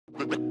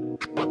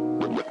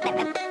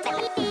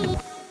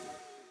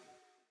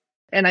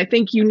And I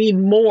think you need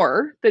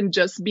more than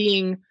just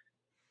being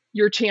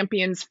your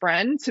champion's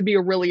friend to be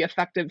a really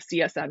effective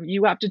CSM.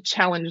 You have to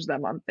challenge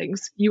them on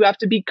things. You have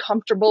to be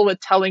comfortable with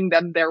telling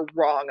them they're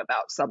wrong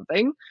about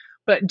something,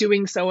 but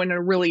doing so in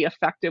a really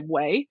effective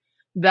way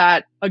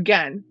that,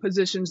 again,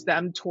 positions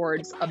them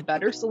towards a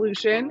better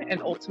solution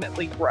and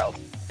ultimately growth.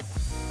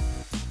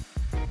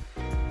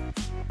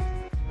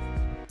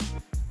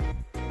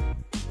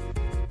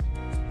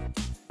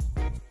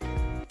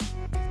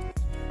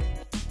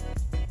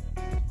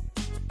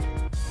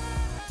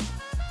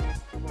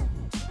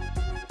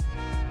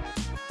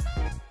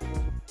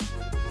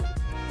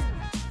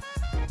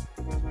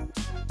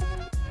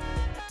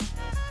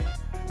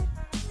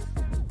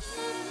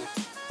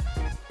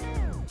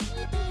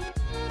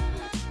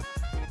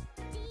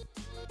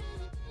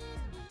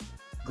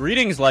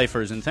 Greetings,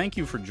 lifers, and thank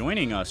you for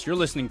joining us. You're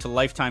listening to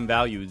Lifetime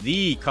Value,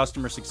 the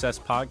customer success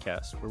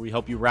podcast, where we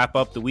help you wrap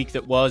up the week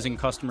that was in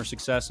customer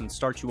success and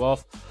start you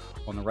off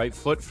on the right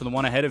foot for the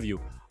one ahead of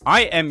you.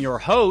 I am your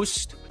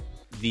host,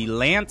 the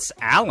Lance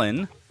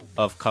Allen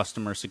of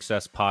Customer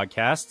Success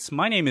Podcasts.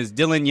 My name is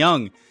Dylan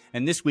Young,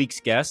 and this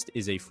week's guest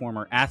is a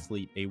former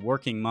athlete, a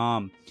working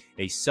mom,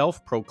 a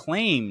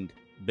self-proclaimed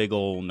big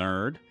ol'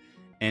 nerd,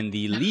 and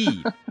the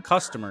lead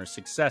customer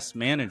success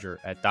manager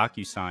at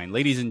Docusign.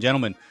 Ladies and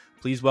gentlemen,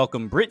 please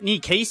welcome Brittany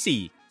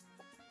Casey.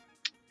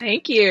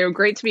 Thank you.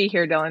 Great to be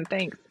here, Dylan.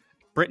 Thanks.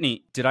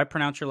 Brittany, did I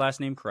pronounce your last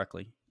name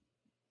correctly?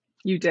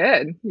 You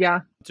did.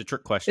 Yeah. It's a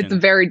trick question. It's a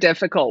very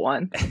difficult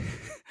one.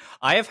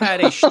 I have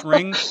had a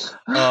string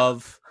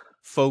of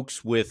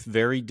folks with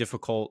very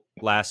difficult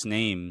last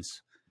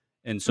names.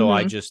 And so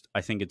I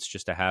think it's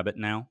just a habit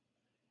now.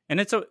 And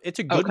it's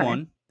a good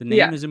one. The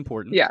name is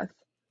important. Yes.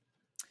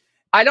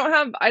 I don't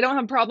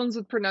have problems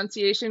with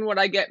pronunciation. What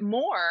I get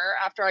more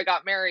after I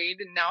got married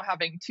and now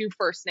having two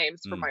first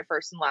names for my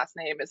first and last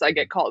name is I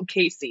get called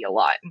Casey a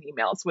lot in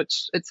emails,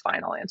 which it's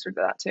fine. I'll answer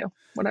to that too.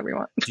 Whatever you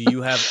want. Do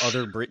you have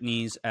other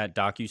Brittany's at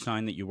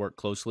Docusign that you work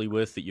closely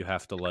with that you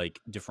have to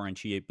like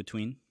differentiate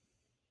between?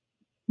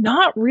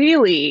 Not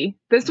really.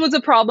 This was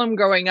a problem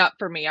growing up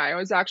for me. I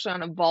was actually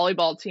on a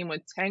volleyball team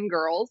with 10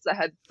 girls that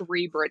had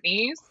 3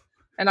 Brittany's.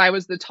 And I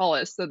was the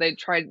tallest, so they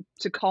tried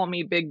to call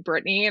me Big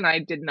Brittany, and I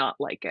did not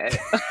like it.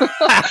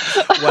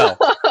 Well,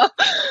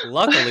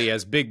 luckily,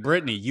 as Big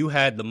Brittany, you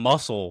had the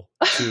muscle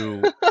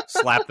to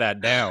slap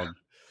that down.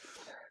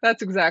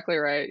 That's exactly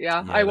right.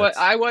 Yeah, I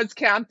was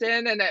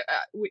captain, and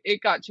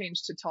it got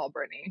changed to Tall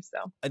Brittany.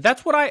 So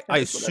that's what I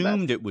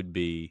assumed it would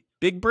be.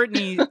 Big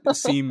Brittany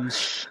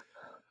seems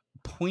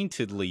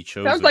pointedly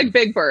chosen. Sounds like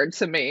Big Bird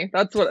to me.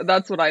 That's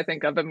what I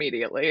think of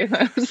immediately.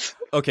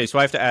 Okay, so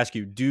I have to ask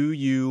you, do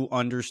you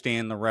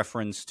understand the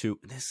reference to,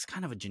 this is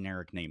kind of a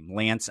generic name,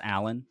 Lance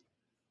Allen?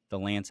 The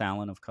Lance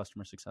Allen of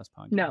Customer Success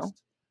Podcast? No.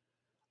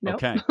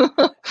 Okay.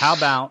 How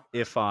about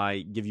if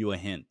I give you a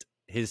hint?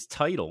 His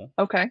title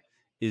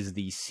is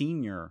the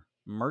Senior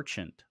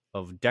Merchant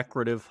of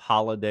Decorative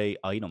Holiday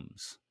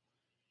Items.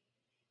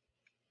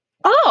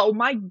 Oh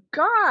my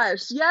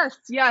gosh. Yes.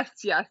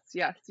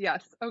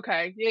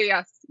 Okay.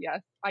 Yeah,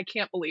 yes. I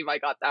can't believe I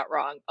got that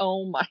wrong.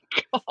 Oh my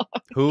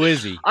God. Who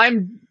is he?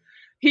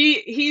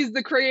 He's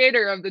the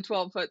creator of the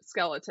 12-foot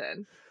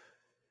skeleton.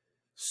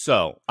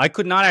 So I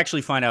could not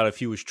actually find out if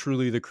he was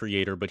truly the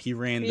creator, but he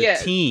ran the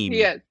team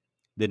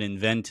that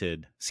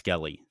invented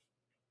Skelly.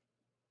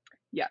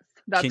 Yes,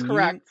 that's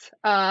correct.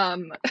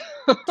 Can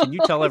you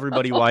tell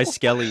everybody why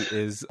Skelly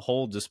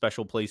holds a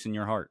special place in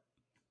your heart?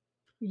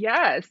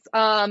 Yes.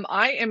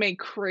 I am a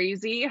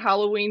crazy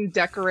Halloween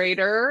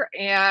decorator,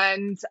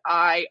 and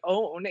I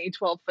own a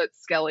 12-foot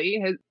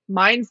Skelly.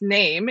 Mine's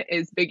name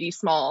is Biggie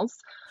Smalls,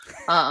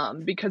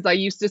 because I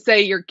used to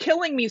say, "You're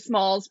killing me,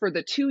 Smalls," for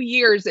the 2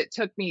 years it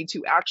took me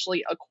to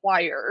actually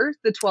acquire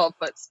the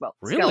 12-foot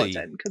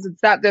skeleton, because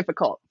it's that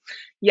difficult.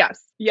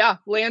 Yes. Yeah.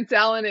 Lance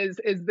Allen is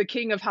the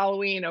king of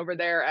Halloween over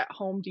there at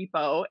Home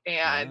Depot,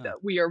 and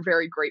we are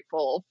very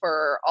grateful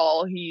for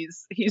all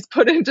he's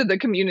put into the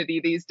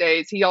community these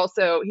days. He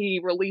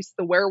released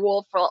the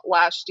werewolf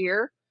last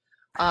year,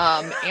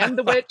 and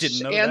the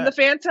witch and the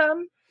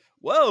phantom.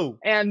 Whoa.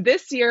 And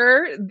this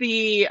year,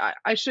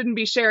 I shouldn't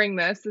be sharing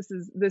this.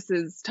 This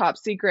is top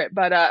secret,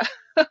 but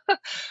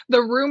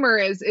the rumor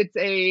is it's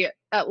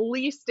at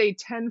least a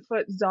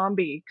 10-foot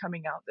zombie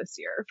coming out this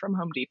year from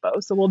Home Depot.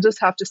 So we'll just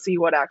have to see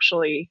what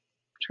actually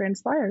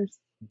transpires.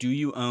 Do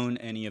you own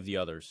any of the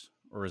others,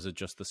 or is it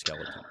just the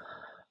skeleton?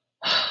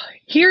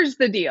 Here's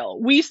the deal.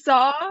 We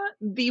saw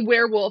the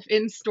werewolf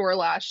in store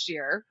last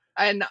year,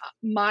 and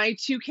my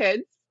 2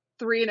 kids,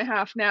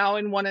 3.5 now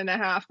and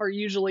 1.5, are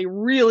usually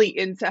really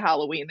into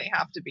Halloween. They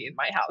have to be in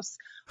my house.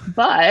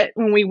 But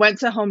when we went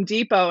to Home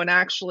Depot and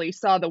actually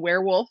saw the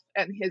werewolf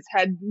and his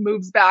head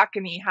moves back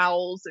and he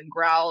howls and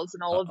growls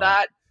and all of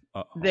that,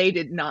 they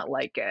did not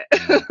like it.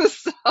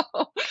 So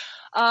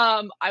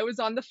I was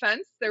on the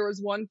fence. There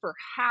was one for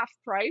half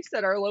price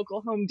at our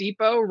local Home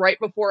Depot right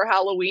before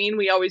Halloween.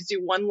 We always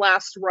do one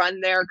last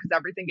run there because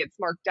everything gets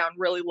marked down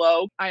really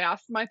low. I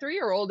asked my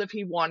 3-year-old if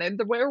he wanted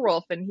the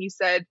werewolf, and he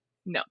said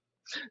no.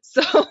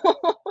 So,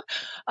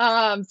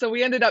 so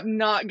we ended up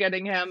not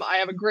getting him. I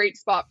have a great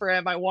spot for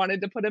him. I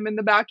wanted to put him in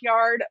the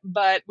backyard,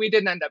 but we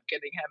didn't end up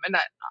getting him. And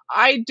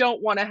I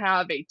don't want to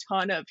have a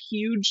ton of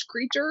huge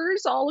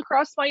creatures all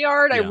across my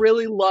yard. I Yeah.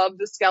 really love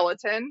the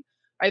skeleton.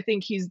 I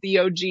think he's the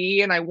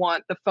OG, and I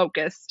want the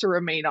focus to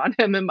remain on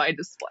him in my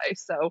display.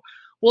 So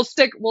we'll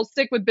stick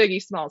with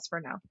Biggie Smalls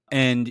for now.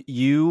 And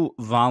you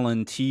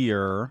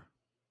volunteer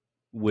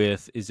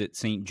with, is it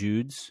St.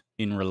 Jude's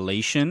in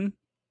relation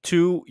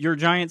to your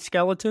giant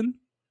skeleton?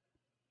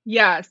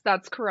 Yes,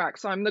 that's correct.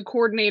 So I'm the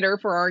coordinator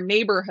for our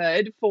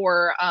neighborhood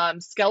for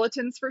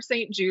Skeletons for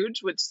St. Jude,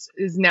 which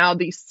is now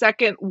the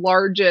second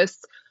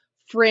largest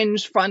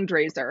fringe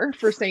fundraiser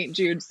for St.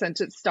 Jude since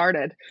it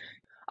started.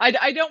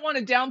 I don't want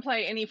to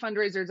downplay any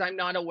fundraisers I'm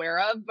not aware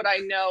of, but I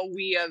know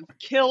we have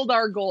killed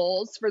our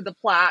goals for the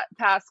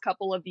past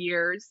couple of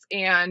years.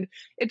 And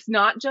it's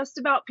not just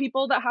about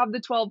people that have the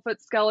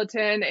 12-foot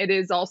skeleton. It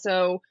is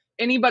also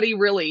anybody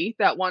really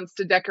that wants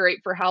to decorate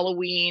for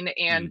Halloween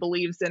and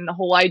believes in the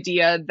whole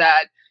idea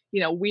that,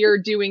 we are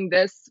doing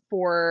this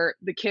for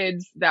the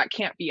kids that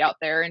can't be out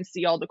there and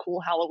see all the cool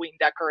Halloween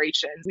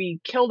decorations. We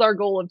killed our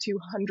goal of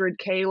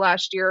 200K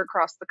last year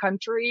across the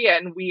country,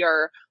 and we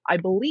are, I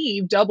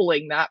believe,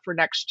 doubling that for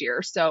next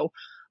year. So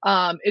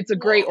it's a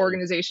great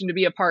organization to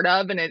be a part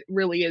of, and it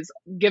really is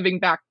giving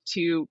back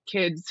to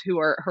kids who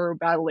are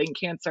battling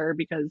cancer,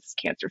 because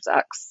cancer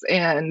sucks,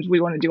 and we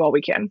want to do all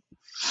we can.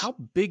 How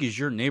big is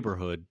your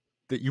neighborhood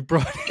that you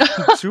brought in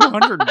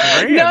 200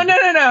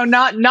 grand?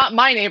 No, not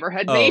my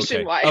neighborhood,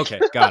 nationwide. Okay,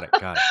 got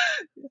it.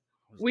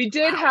 We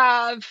did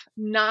have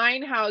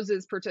 9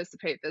 houses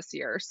participate this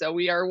year. So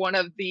we are one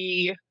of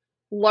the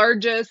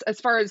largest, as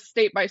far as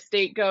state by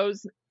state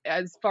goes,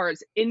 as far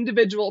as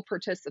individual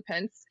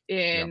participants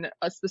in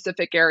a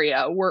specific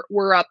area.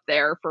 We're up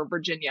there for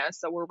Virginia,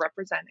 so we're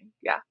representing.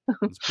 Yeah.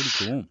 That's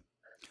pretty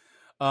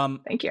cool.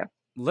 Thank you.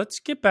 Let's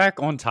get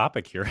back on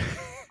topic here.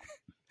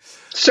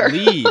 Sure.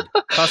 Lead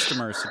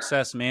customer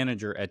success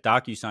manager at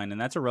Docusign, and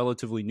that's a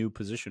relatively new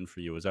position for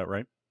you. Is that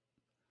right?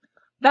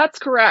 That's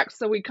correct.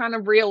 So we kind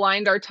of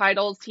realigned our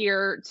titles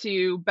here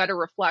to better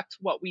reflect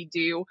what we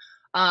do.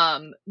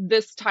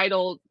 This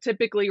title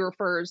typically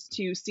refers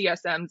to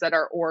CSMs at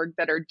our org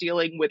that are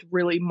dealing with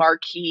really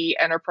marquee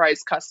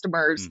enterprise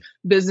customers,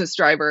 business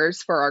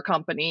drivers for our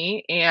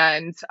company,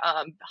 and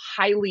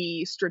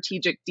highly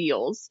strategic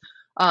deals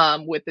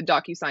with the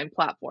Docusign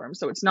platform.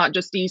 So it's not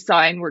just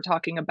e-sign. We're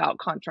talking about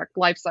contract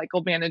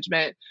lifecycle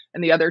management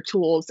and the other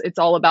tools. It's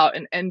all about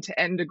an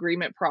end-to-end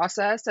agreement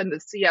process. And the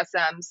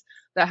CSMs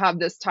that have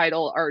this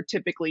title are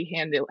typically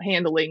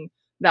handling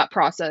that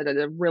process at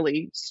a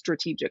really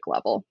strategic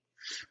level.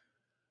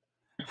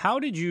 How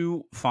did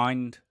you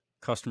find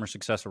customer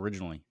success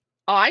originally?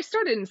 I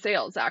started in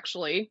sales,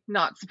 actually,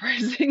 not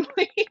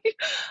surprisingly.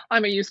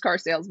 I'm a used car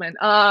salesman.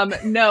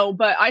 No,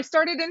 but I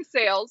started in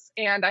sales,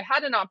 and I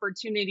had an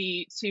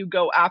opportunity to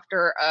go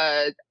after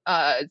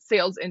a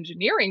sales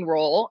engineering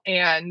role.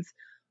 And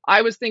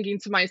I was thinking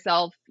to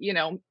myself,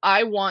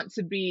 I want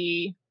to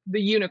be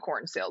the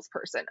unicorn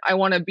salesperson. I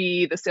want to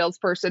be the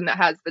salesperson that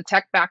has the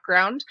tech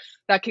background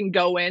that can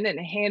go in and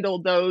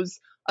handle those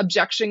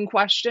objection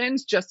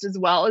questions just as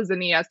well as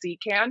an ESE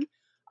can.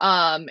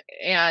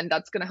 And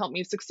that's going to help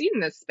me succeed in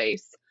this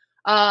space.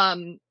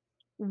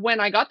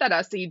 When I got that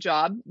SE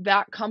job,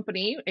 that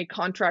company, a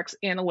contracts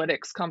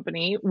analytics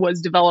company,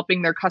 was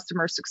developing their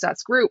customer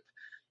success group.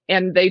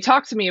 And they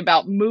talked to me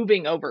about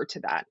moving over to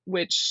that,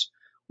 which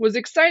was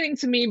exciting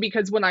to me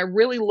because when I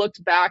really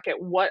looked back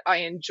at what I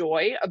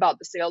enjoy about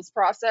the sales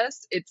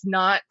process, it's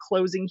not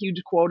closing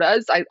huge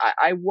quotas.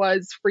 I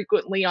was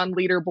frequently on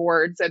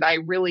leaderboards, and I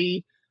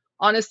really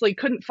honestly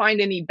couldn't find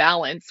any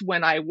balance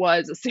when I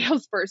was a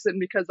salesperson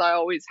because I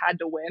always had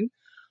to win.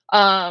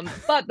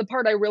 But the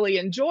part I really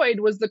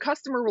enjoyed was the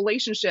customer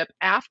relationship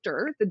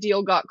after the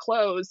deal got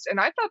closed. And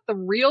I thought the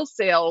real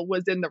sale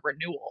was in the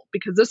renewal,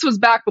 because this was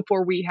back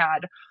before we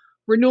had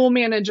renewal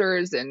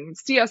managers and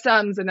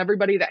CSMs and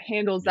everybody that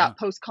handles that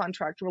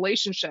post-contract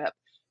relationship.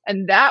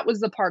 And that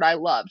was the part I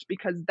loved,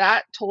 because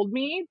that told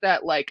me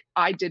that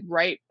I did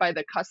right by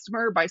the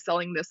customer by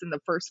selling this in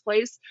the first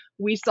place.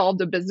 We solved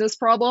a business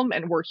problem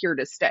and we're here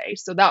to stay.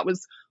 So that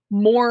was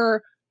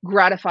more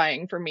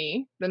gratifying for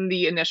me than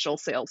the initial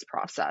sales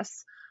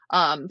process.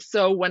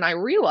 So when I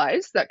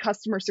realized that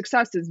customer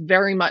success is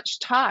very much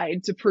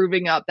tied to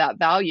proving out that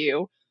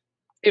value,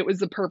 it was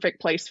the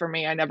perfect place for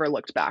me. I never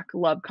looked back.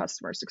 Love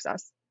customer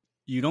success.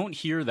 You don't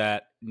hear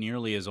that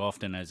nearly as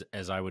often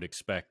as I would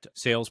expect.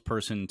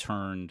 Salesperson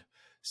turned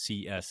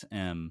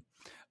CSM.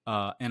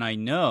 And I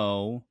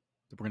know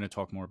that we're going to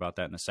talk more about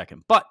that in a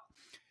second. But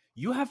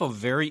you have a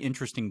very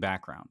interesting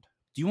background.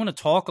 Do you want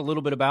to talk a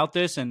little bit about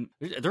this? And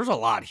there's a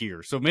lot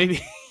here. So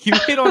maybe you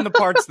hit on the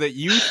parts that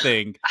you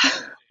think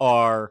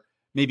are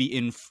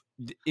maybe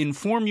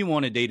inform you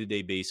on a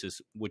day-to-day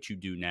basis what you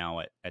do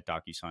now at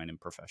Docusign and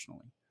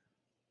professionally.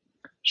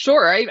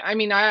 Sure. I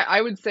mean,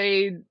 I would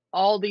say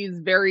all these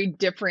very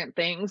different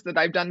things that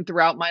I've done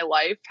throughout my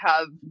life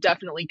have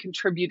definitely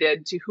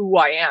contributed to who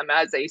I am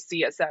as a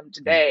CSM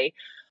today.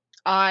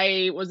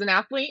 I was an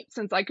athlete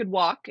since I could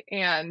walk.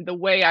 And the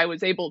way I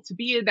was able to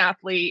be an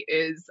athlete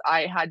is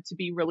I had to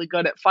be really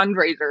good at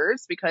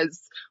fundraisers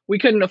because we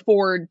couldn't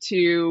afford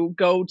to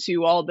go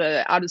to all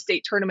the out of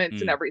state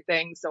tournaments and Mm.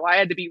 everything. So I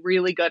had to be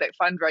really good at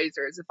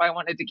fundraisers if I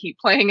wanted to keep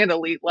playing at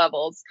elite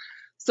levels.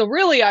 So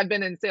really, I've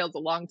been in sales a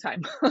long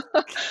time.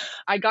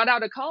 I got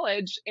out of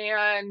college,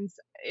 and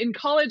in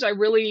college, I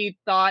really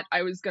thought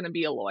I was going to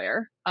be a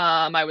lawyer.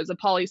 I was a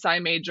poli-sci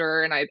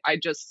major, and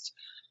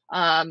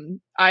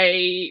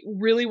I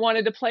really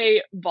wanted to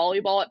play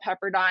volleyball at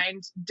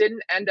Pepperdine.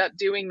 Didn't end up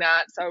doing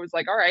that. So I was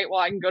like, all right, well,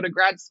 I can go to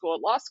grad school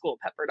at law school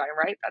at Pepperdine,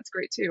 right? That's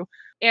great too.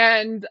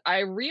 And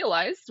I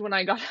realized when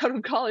I got out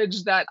of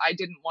college that I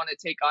didn't want to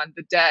take on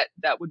the debt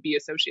that would be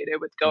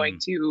associated with going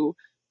to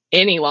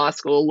any law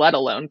school, let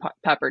alone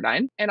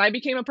Pepperdine. And I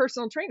became a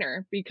personal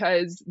trainer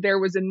because there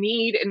was a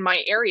need in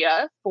my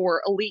area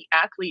for elite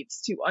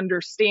athletes to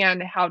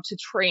understand how to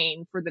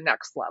train for the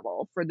next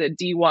level, for the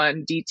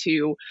D1,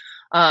 D2,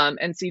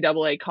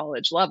 NCAA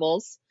college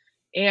levels.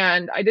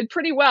 And I did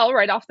pretty well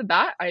right off the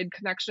bat. I had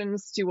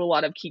connections to a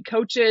lot of key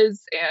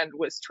coaches and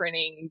was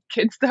training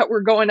kids that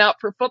were going out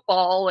for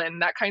football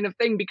and that kind of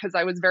thing because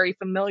I was very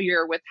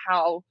familiar with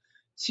how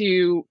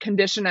to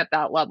condition at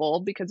that level,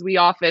 because we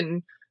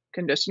often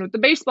condition with the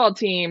baseball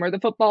team or the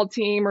football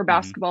team or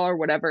basketball or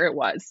whatever it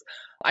was.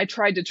 I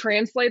tried to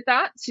translate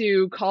that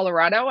to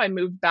Colorado. I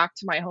moved back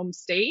to my home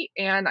state,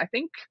 and I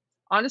think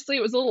honestly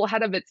it was a little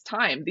ahead of its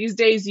time. These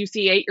days you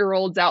see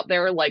 8-year-olds out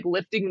there like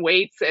lifting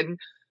weights and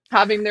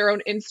having their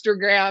own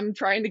Instagram,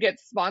 trying to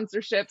get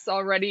sponsorships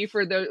already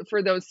for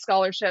those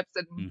scholarships.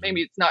 And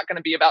maybe it's not going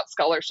to be about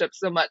scholarships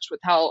so much with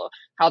how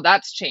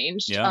that's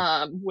changed,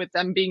 with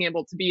them being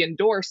able to be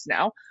endorsed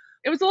now.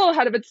 It was a little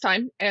ahead of its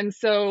time. And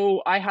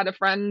so I had a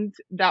friend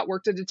that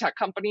worked at a tech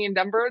company in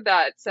Denver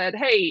that said,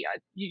 hey,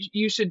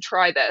 you should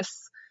try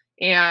this.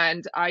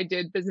 And I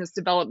did business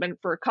development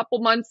for a couple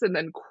months and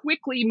then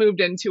quickly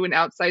moved into an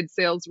outside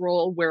sales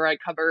role where I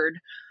covered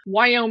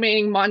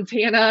Wyoming,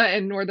 Montana,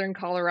 and Northern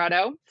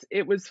Colorado.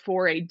 It was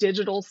for a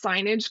digital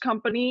signage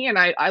company, and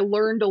I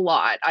learned a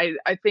lot.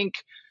 I think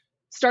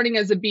starting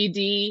as a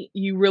BD,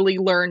 you really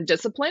learn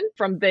discipline.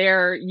 From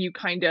there, you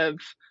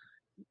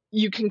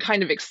can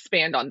kind of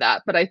expand on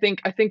that. But I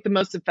think the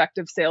most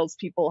effective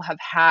salespeople have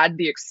had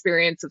the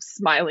experience of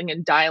smiling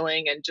and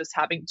dialing and just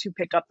having to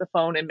pick up the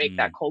phone and make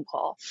that cold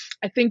call.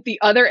 I think the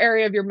other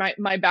area of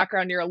my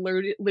background you're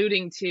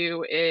alluding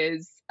to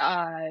is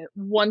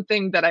one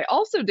thing that I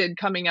also did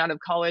coming out of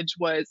college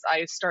was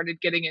I started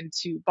getting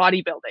into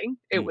bodybuilding.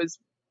 It was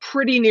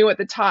pretty new at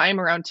the time,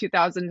 around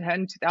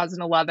 2010,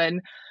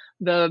 2011.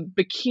 The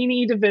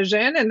bikini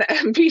division and the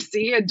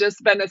NPC had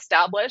just been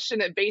established,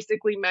 and it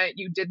basically meant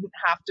you didn't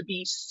have to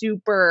be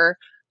super,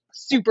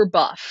 super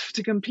buff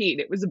to compete.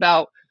 It was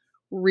about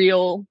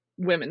real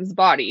women's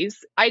bodies.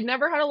 I'd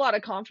never had a lot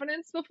of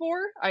confidence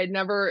before. I'd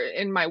never,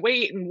 in my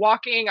weight and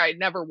walking, I'd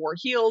never wore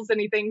heels,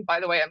 anything. By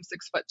the way, I'm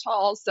 6 foot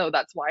tall, so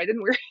that's why I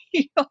didn't wear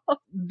heels.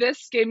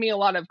 This gave me a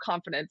lot of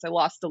confidence. I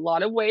lost a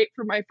lot of weight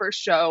for my first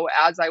show.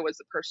 As I was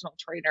a personal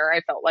trainer, I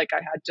felt like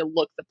I had to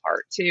look the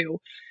part too.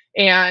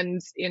 And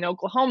in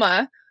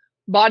Oklahoma,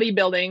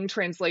 bodybuilding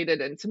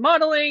translated into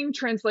modeling,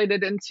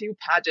 translated into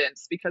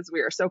pageants because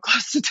we are so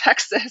close to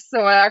Texas. So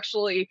I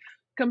actually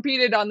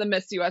competed on the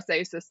Miss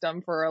USA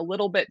system for a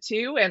little bit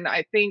too. And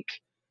I think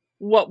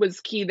what was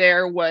key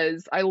there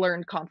was I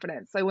learned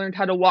confidence. I learned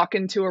how to walk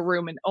into a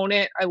room and own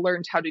it. I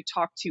learned how to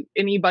talk to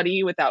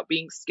anybody without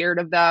being scared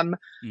of them.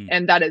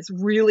 And that has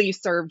really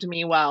served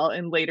me well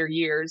in later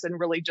years, and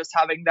really just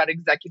having that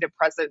executive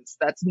presence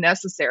that's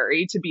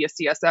necessary to be a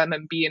CSM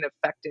and be an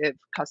effective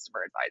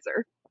customer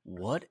advisor.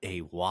 What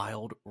a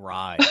wild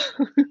ride.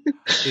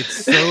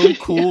 It's so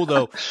cool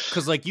though,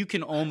 because like you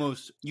can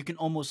almost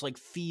like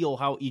feel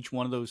how each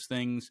one of those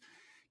things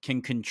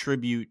can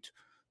contribute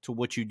to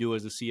what you do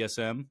as a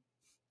CSM.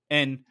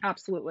 And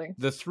absolutely,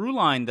 the through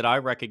line that I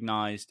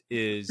recognized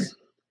is,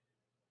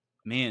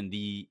 man,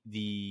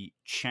 the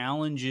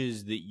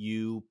challenges that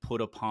you put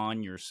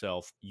upon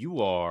yourself,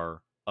 you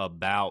are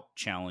about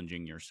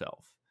challenging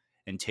yourself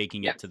and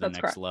taking it to the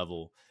next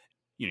level.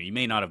 You know, you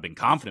may not have been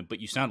confident, but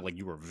you sounded like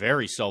you were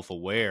very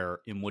self-aware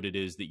in what it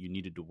is that you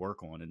needed to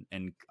work on,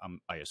 and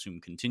I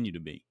assume continue to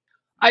be.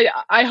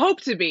 I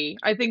hope to be.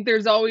 I think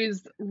there's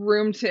always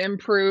room to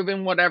improve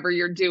in whatever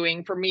you're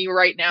doing. For me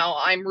right now,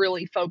 I'm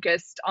really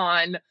focused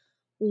on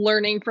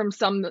learning from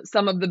some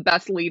of the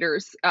best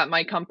leaders at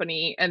my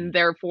company, and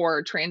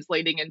therefore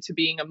translating into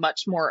being a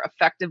much more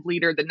effective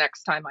leader the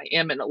next time I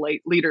am in a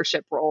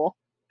leadership role.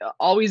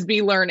 Always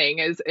be learning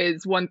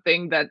is one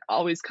thing that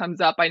always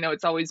comes up. I know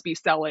it's always be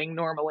selling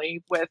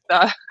normally with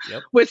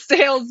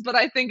sales, but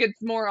I think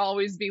it's more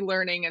always be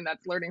learning, and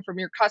that's learning from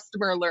your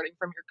customer, learning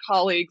from your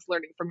colleagues,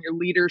 learning from your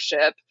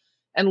leadership,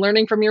 and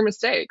learning from your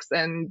mistakes.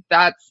 And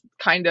that's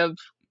kind of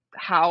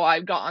how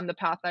I got on the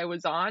path I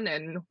was on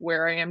and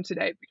where I am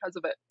today because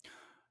of it.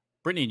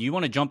 Brittany, do you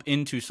want to jump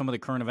into some of the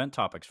current event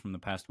topics from the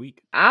past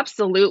week?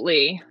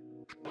 Absolutely.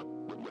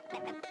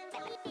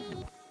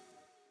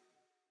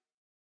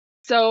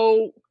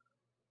 So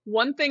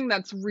One thing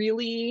that's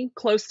really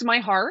close to my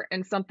heart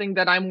and something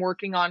that I'm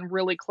working on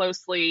really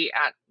closely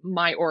at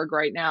my org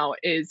right now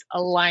is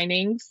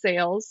aligning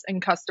sales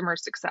and customer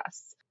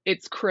success.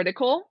 It's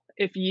critical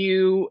if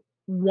you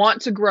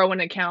want to grow an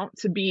account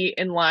to be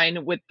in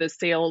line with the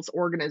sales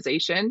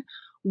organization,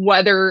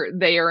 whether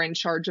they are in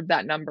charge of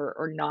that number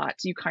or not.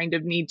 You kind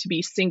of need to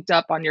be synced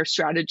up on your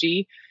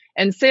strategy.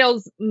 And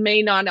sales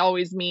may not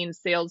always mean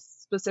sales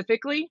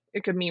specifically.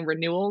 It could mean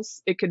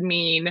renewals. It could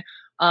mean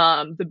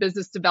the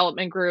business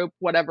development group,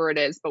 whatever it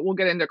is. But we'll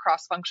get into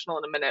cross-functional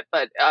in a minute.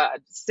 But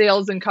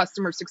sales and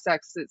customer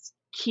success is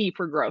key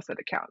for growth at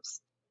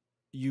accounts.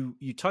 You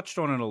touched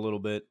on it a little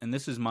bit, and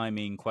this is my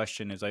main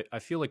question, is I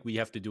feel like we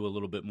have to do a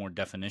little bit more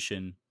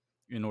definition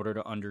in order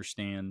to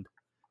understand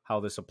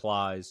how this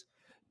applies,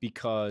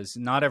 because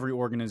not every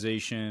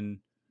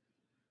organization,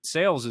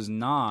 sales is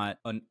not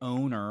an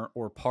owner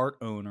or part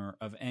owner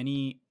of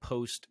any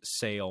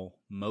post-sale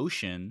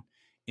motion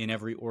in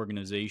every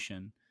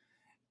organization.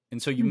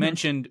 And so you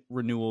mentioned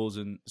renewals.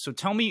 And so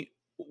tell me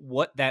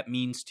what that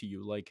means to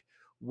you. Like,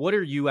 what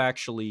are you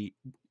actually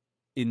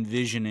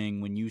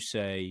envisioning when you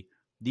say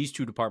these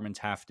two departments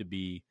have to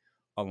be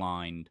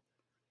aligned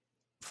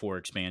for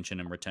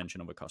expansion and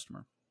retention of a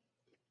customer?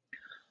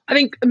 I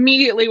think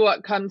immediately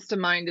what comes to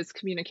mind is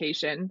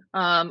communication.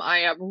 I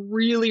have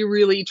really,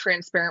 really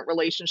transparent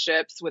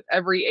relationships with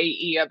every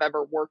AE I've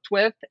ever worked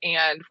with,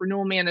 and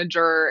renewal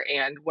manager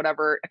and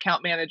whatever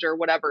account manager,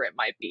 whatever it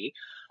might be.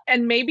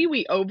 And maybe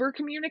we over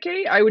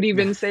communicate. I would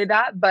even say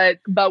that,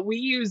 but we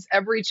use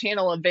every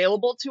channel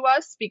available to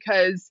us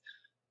because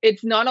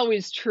it's not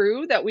always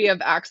true that we have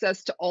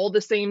access to all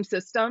the same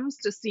systems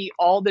to see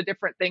all the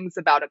different things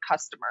about a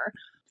customer.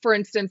 For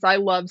instance, I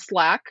love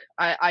Slack.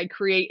 I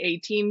create a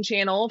team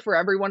channel for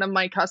every one of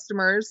my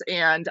customers,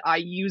 and I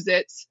use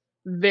it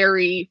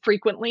very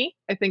frequently.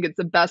 I think it's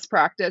the best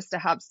practice to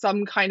have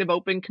some kind of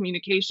open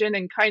communication,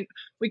 and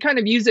we kind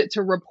of use it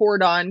to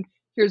report on,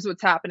 here's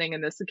what's happening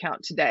in this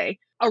account today.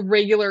 A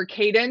regular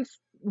cadence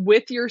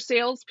with your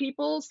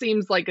salespeople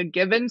seems like a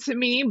given to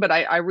me, but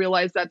I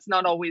realize that's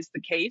not always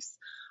the case.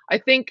 I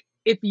think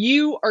if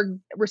you are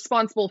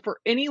responsible for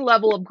any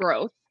level of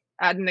growth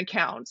at an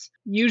account,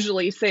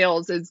 usually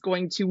sales is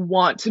going to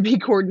want to be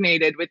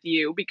coordinated with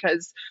you,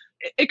 because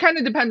it kind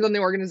of depends on the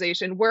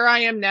organization. Where I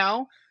am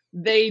now,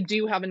 they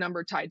do have a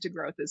number tied to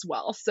growth as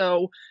well.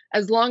 So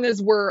as long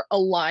as we're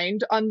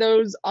aligned on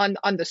those, on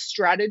the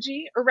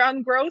strategy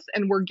around growth,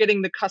 and we're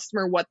getting the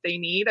customer what they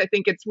need, I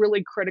think it's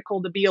really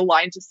critical to be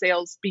aligned to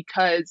sales,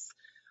 because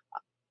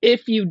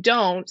if you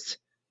don't,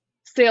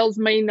 sales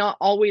may not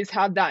always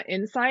have that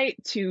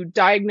insight to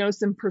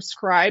diagnose and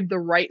prescribe the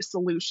right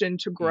solution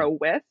to grow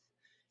with.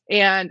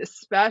 And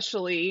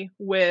especially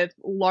with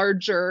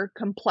larger,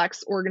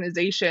 complex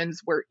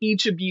organizations where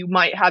each of you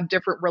might have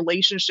different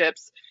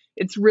relationships,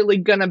 it's really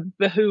going to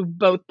behoove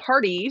both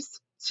parties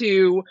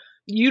to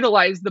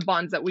utilize the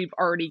bonds that we've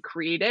already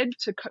created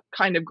to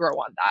kind of grow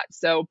on that.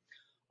 So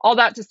all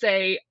that to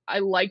say, I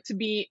like to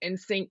be in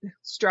sync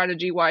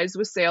strategy-wise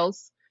with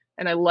sales,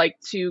 and I like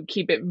to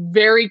keep it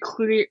very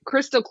clear,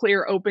 crystal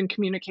clear, open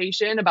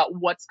communication about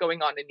what's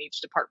going on in each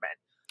department.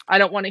 I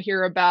don't want to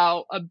hear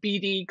about a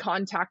BD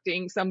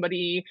contacting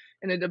somebody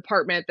in a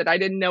department that I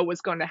didn't know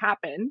was going to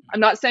happen. I'm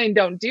not saying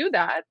don't do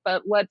that,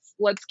 but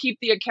let's keep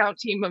the account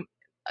team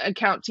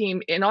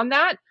in on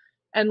that,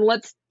 and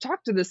let's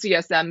talk to the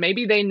CSM.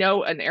 Maybe they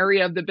know an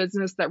area of the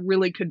business that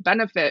really could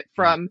benefit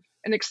from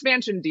an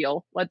expansion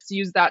deal. Let's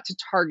use that to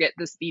target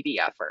this BD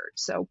effort.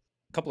 So,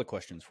 a couple of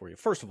questions for you.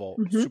 First of all,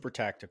 super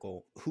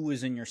tactical. Who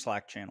is in your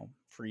Slack channel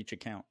for each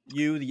account?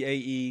 You, the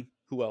AE,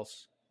 who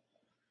else?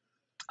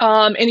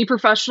 Any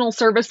professional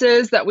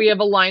services that we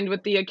have aligned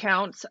with the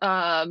account.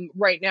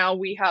 Right now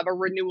we have a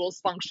renewals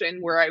function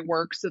where I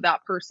work, so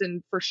that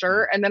person for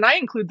sure. And then I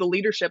include the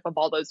leadership of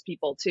all those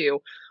people too.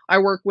 I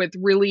work with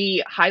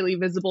really highly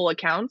visible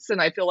accounts, and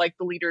I feel like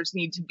the leaders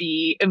need to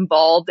be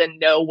involved and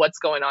know what's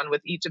going on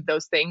with each of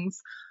those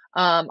things.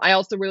 I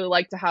also really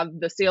like to have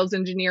the sales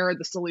engineer or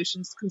the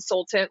solutions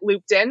consultant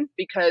looped in,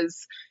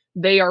 because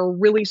they are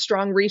really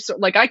strong resource.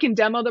 Like, I can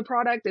demo the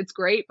product, it's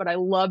great, but I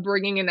love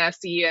bringing an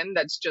SE in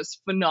that's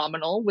just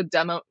phenomenal with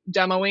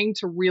demoing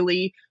to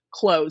really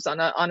close on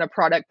a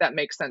product that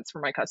makes sense for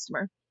my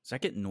customer. Does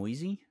that get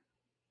noisy?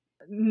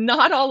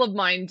 Not all of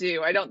mine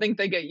do. I don't think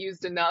they get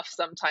used enough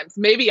sometimes.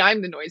 Maybe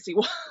I'm the noisy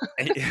one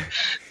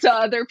to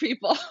other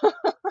people.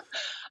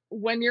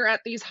 When you're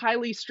at these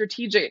highly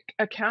strategic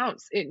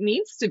accounts, it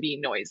needs to be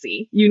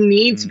noisy. You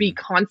need to be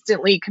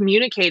constantly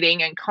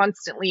communicating and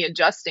constantly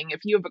adjusting.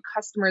 If you have a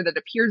customer that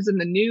appears in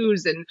the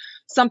news and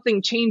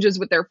something changes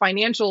with their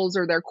financials,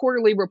 or their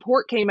quarterly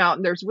report came out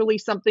and there's really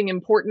something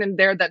important in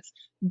there that's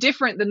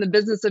different than the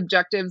business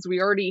objectives we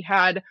already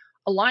had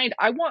aligned,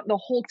 I want the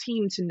whole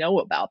team to know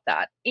about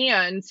that.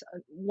 And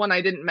one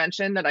I didn't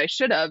mention that I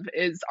should have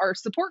is our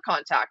support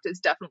contact is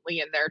definitely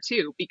in there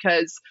too,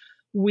 because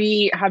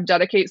we have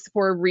dedicated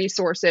support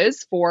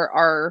resources for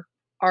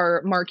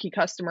our marquee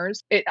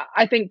customers.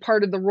 I think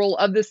part of the role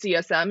of the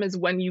CSM is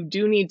when you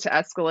do need to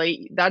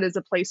escalate, that is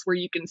a place where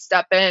you can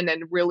step in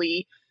and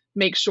really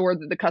make sure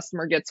that the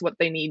customer gets what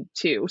they need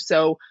too.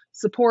 So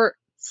support,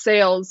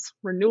 sales,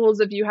 renewals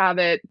if you have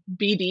it,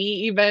 BD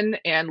even,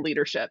 and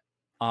leadership.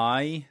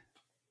 I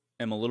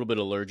am a little bit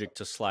allergic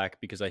to Slack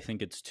because I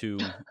think it's too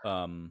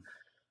and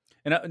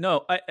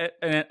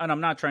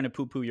I'm not trying to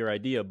poo-poo your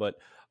idea, but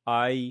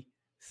I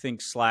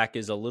think Slack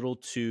is a little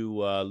too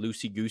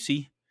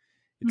loosey-goosey.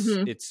 I see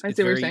what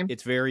you're saying.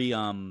 It's very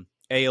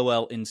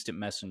AOL Instant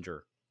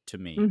Messenger to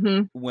me.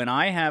 Mm-hmm. When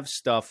I have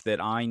stuff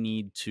that I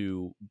need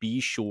to be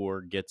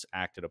sure gets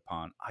acted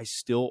upon, I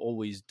still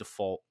always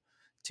default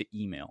to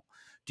email.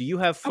 Do you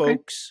have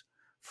folks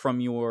from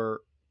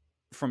your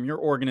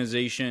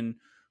organization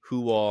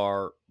who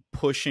are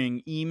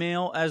pushing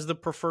email as the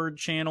preferred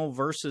channel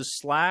versus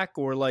Slack?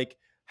 Or like,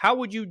 how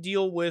would you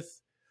deal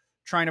with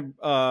trying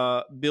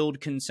to build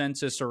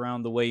consensus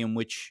around the way in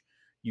which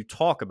you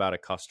talk about a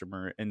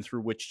customer and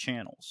through which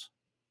channels?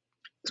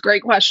 It's a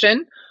great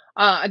question.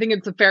 I think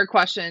it's a fair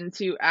question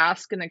to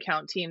ask an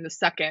account team the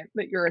second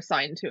that you're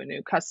assigned to a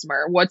new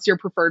customer. What's your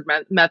preferred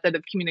method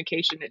of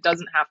communication? It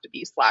doesn't have to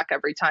be Slack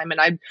every time.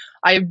 And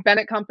I've been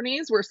at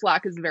companies where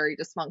Slack is very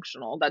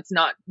dysfunctional. That's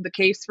not the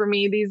case for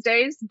me these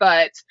days,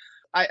 but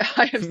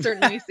I have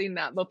certainly seen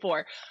that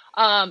before.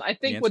 I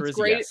think what's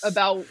great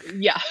about,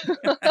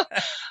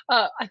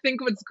 I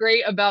think what's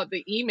great about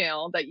the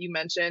email that you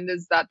mentioned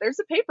is that there's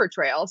a paper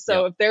trail.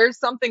 So if there's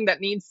something that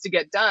needs to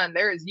get done,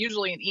 there is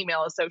usually an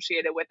email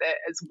associated with it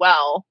as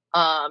well.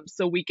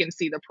 So we can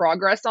see the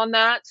progress on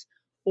that.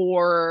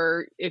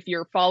 Or if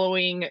you're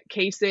following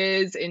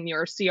cases in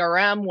your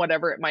CRM,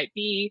 whatever it might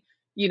be,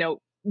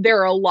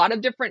 there are a lot of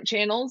different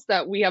channels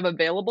that we have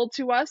available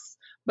to us,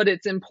 but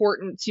it's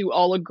important to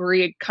all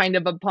agree kind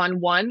of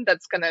upon one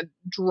that's going to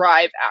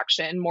drive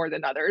action more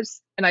than others.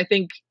 And I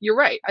think you're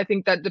right. I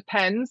think that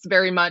depends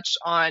very much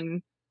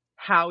on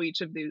how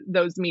each of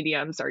those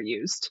mediums are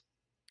used.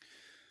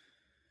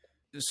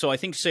 So I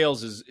think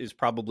sales is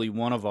probably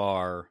one of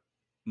our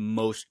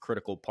most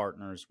critical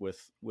partners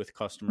with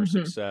customer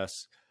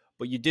success.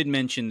 But you did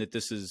mention that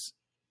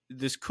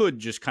this could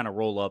just kind of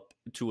roll up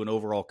to an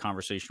overall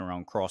conversation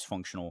around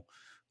cross-functional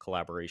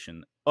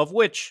collaboration, of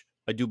which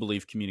I do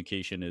believe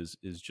communication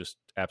is just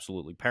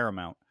absolutely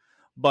paramount.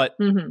 But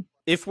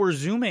if we're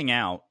zooming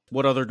out,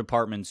 what other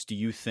departments do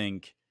you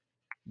think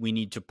we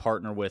need to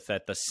partner with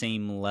at the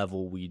same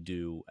level we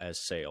do as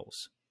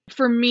sales?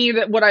 For me,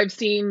 that what I've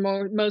seen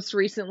most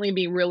recently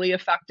be really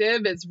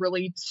effective is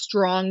really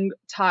strong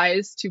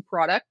ties to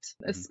product,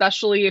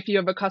 especially if you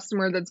have a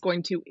customer that's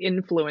going to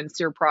influence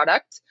your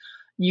product.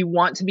 You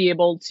want to be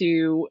able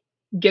to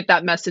get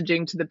that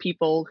messaging to the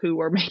people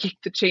who are making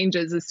the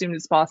changes as soon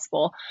as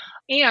possible.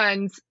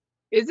 And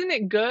isn't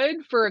it good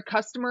for a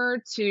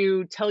customer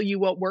to tell you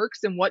what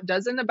works and what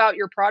doesn't about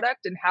your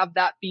product and have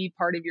that be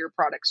part of your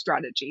product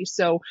strategy?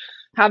 So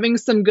having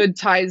some good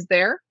ties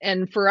there.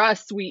 And for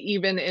us, we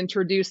even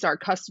introduce our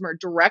customer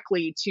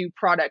directly to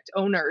product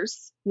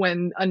owners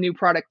when a new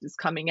product is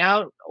coming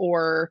out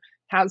or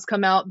has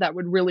come out that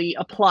would really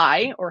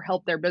apply or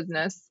help their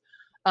business.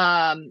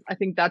 I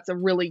think that's a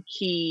really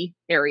key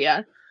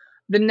area.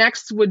 The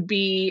next would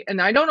be, and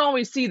I don't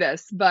always see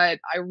this, but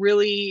I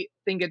really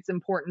think it's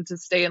important to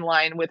stay in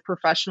line with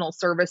professional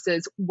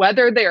services,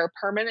 whether they are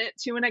permanent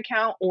to an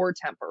account or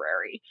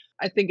temporary.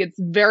 I think it's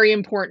very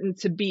important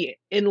to be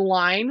in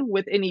line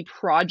with any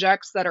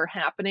projects that are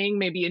happening,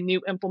 maybe a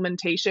new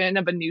implementation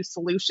of a new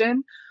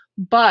solution,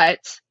 but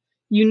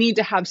you need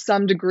to have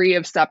some degree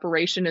of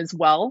separation as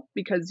well,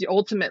 because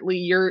ultimately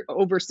you're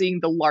overseeing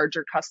the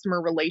larger customer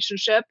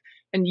relationship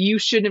and you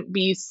shouldn't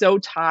be so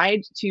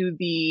tied to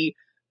the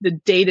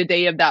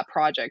day-to-day of that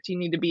project. You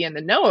need to be in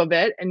the know of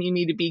it, and you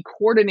need to be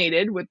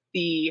coordinated with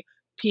the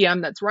PM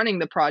that's running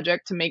the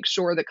project to make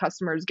sure the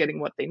customer is getting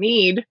what they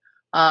need,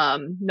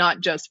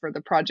 not just for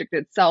the project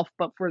itself,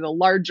 but for the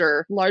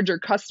larger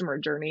customer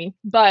journey.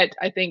 But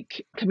I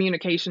think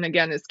communication,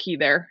 again, is key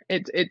there.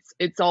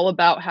 It's all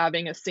about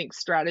having a sync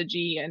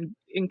strategy and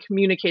in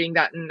communicating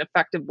that in an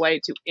effective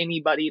way to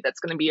anybody that's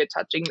going to be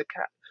touching the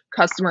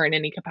customer in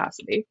any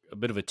capacity. A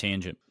bit of a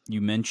tangent.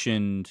 You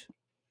mentioned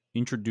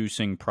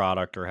introducing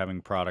product or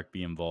having product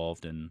be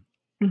involved in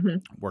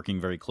working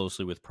very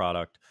closely with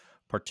product,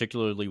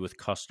 particularly with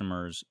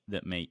customers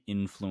that may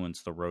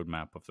influence the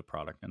roadmap of the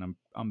product. And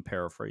I'm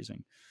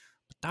paraphrasing.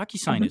 But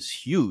Docusign is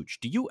huge.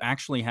 Do you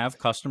actually have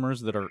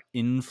customers that are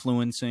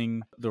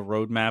influencing the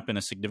roadmap in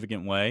a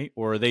significant way,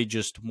 or are they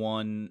just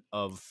one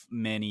of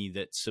many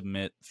that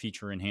submit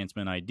feature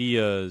enhancement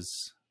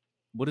ideas?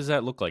 What does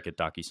that look like at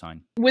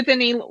Docusign? With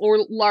any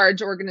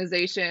large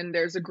organization,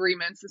 there's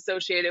agreements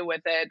associated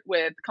with it,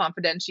 with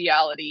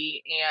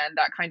confidentiality and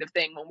that kind of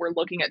thing when we're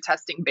looking at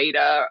testing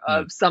beta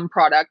of some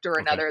product or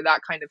another,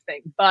 that kind of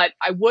thing. But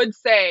I would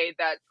say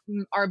that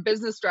our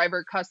business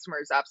driver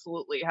customers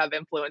absolutely have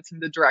influence in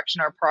the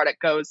direction our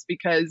product goes,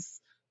 because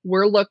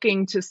we're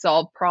looking to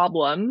solve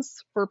problems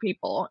for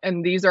people.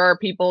 And these are our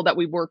people that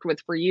we've worked with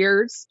for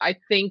years. I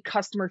think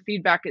customer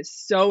feedback is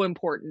so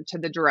important to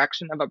the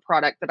direction of a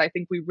product that I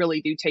think we really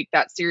do take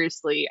that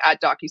seriously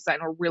at Docusign.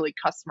 We're really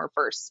customer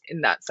first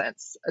in that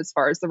sense, as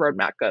far as the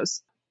roadmap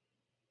goes.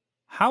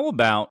 How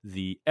about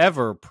the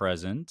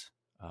ever-present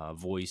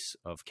voice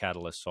of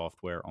Catalyst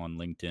Software on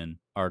LinkedIn,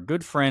 our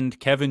good friend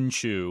Kevin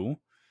Chu,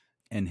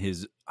 and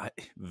his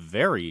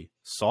very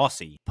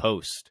saucy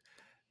post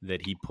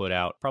that he put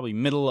out probably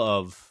middle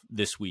of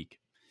this week.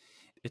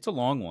 It's a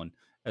long one,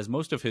 as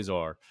most of his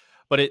are.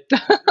 But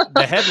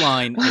the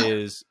headline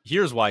is,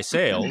 here's why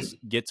sales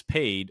gets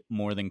paid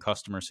more than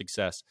customer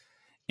success.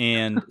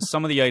 And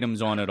some of the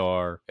items on it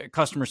are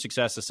customer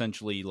success,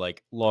 essentially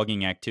like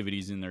logging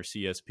activities in their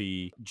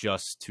CSP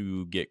just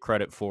to get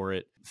credit for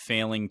it,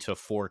 failing to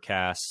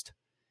forecast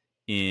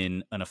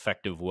in an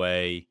effective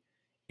way,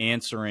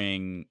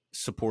 answering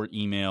support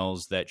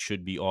emails that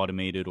should be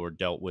automated or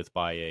dealt with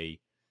by a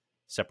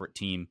separate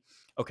team.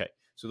 Okay.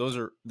 So those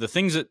are the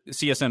things that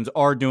CSMs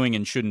are doing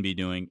and shouldn't be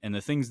doing, and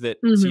the things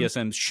that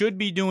CSMs should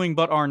be doing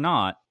but are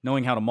not,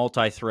 knowing how to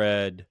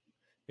multi-thread,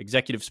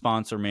 executive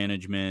sponsor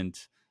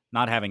management,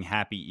 not having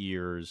happy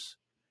ears,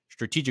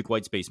 strategic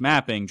white space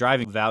mapping,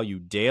 driving value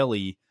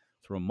daily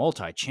through a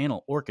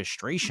multi-channel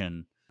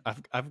orchestration.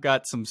 I've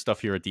got some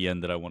stuff here at the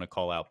end that I want to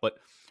call out. But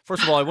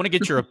first of all, I want to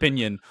get your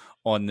opinion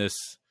on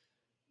this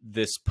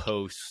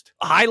post.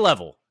 High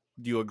level,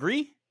 do you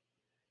agree?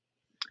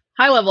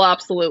 High level,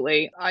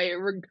 absolutely. I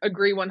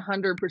agree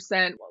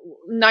 100%,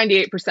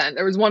 98%.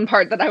 There was one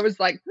part that I was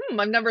like,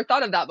 I've never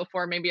thought of that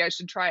before. Maybe I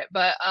should try it.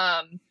 But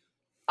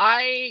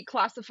I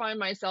classify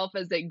myself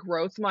as a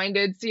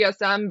growth-minded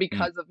CSM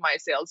because of my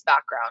sales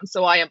background.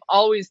 So I am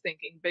always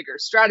thinking bigger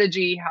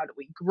strategy. How do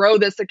we grow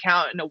this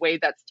account in a way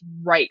that's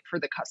right for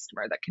the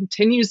customer, that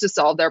continues to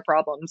solve their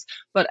problems,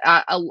 but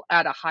at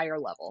a higher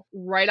level?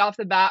 Right off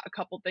the bat, a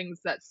couple things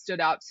that stood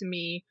out to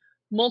me.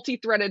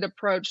 Multi-threaded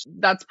approach,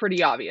 that's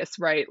pretty obvious,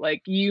 right?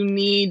 Like you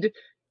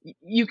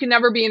can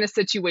never be in a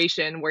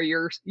situation where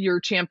your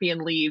champion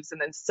leaves and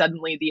then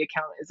suddenly the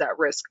account is at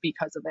risk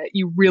because of it.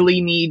 You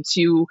really need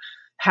to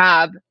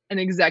have an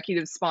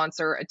executive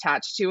sponsor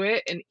attached to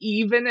it. And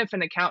even if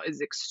an account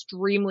is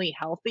extremely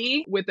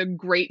healthy with a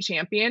great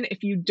champion,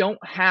 if you don't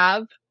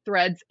have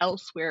threads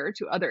elsewhere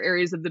to other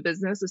areas of the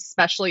business,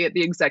 especially at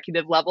the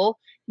executive level,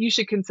 you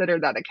should consider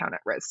that account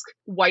at risk.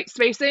 White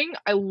spacing,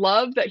 I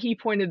love that he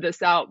pointed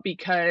this out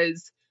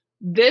because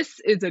this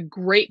is a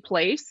great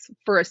place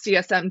for a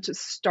CSM to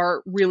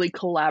start really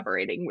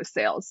collaborating with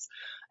sales.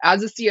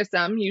 As a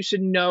CSM, you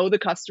should know the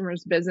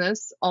customer's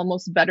business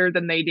almost better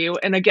than they do.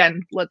 And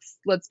again,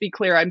 let's be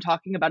clear, I'm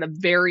talking about a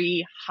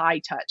very high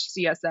touch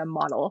CSM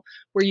model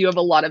where you have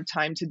a lot of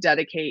time to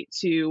dedicate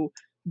to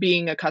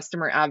being a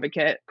customer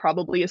advocate,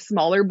 probably a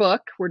smaller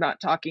book. We're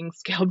not talking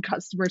scaled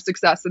customer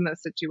success in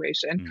this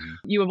situation.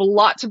 You have a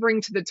lot to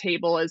bring to the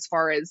table as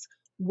far as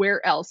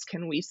where else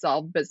can we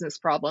solve business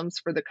problems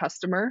for the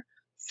customer.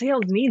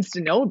 Sales needs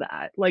to know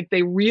that. Like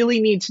they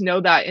really need to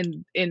know that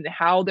in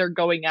how they're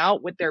going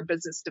out with their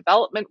business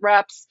development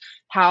reps,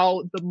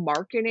 how the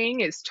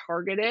marketing is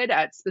targeted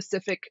at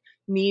specific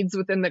needs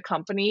within the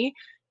company,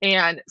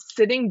 and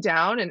sitting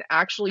down and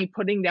actually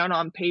putting down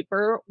on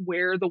paper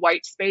where the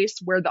white space,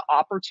 where the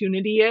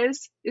opportunity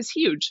is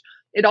huge.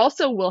 It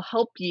also will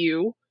help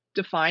you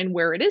define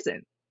where it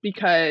isn't,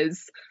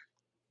 because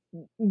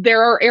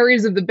there are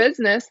areas of the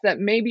business that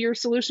maybe your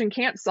solution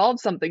can't solve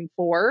something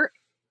for.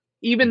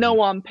 Even though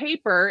on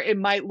paper it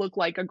might look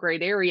like a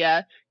great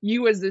area,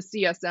 you as the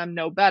CSM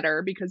know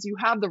better because you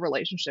have the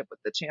relationship with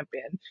the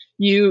champion.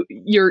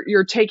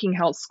 You're taking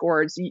health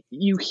scores.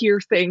 You hear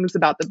things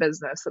about the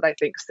business that I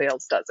think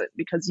sales doesn't,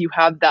 because you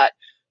have that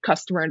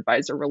customer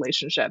advisor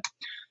relationship.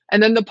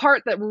 And then the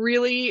part that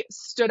really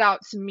stood out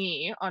to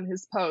me on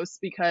his post,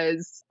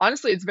 because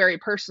honestly it's very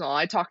personal.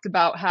 I talked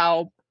about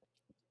how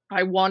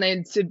I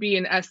wanted to be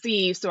an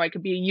SE so I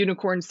could be a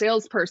unicorn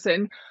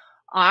salesperson.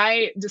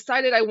 I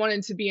decided I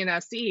wanted to be an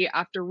SE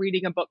after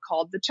reading a book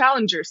called The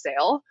Challenger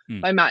Sale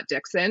by Matt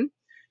Dixon.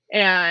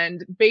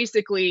 And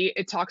basically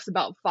it talks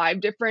about 5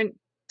 different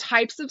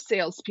types of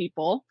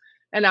salespeople.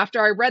 And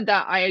after I read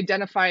that, I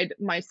identified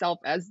myself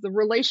as the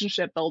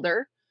relationship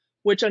builder,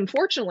 which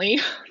unfortunately,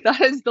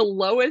 that is the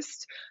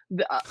lowest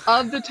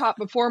of the top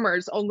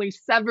performers. Only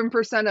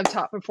 7% of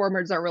top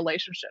performers are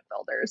relationship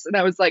builders. And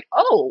I was like,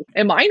 oh,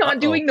 am I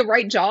not doing the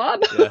right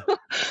job? Yeah.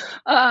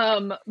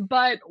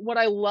 But what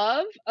I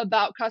love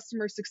about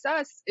customer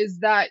success is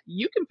that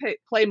you can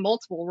play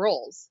multiple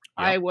roles.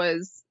 Yeah.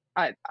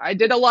 I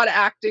did a lot of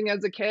acting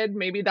as a kid.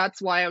 Maybe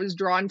that's why I was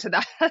drawn to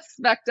that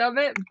aspect of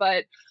it.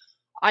 But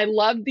I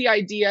love the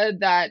idea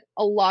that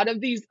a lot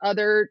of these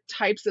other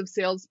types of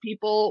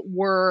salespeople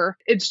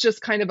it's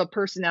just kind of a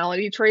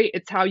personality trait.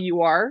 It's how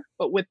you are.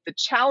 But with the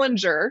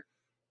challenger,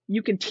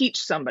 you can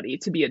teach somebody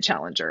to be a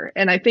challenger.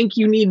 And I think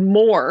you need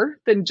more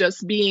than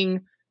just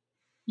being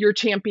your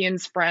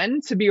champion's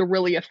friend to be a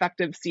really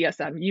effective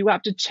CSM. You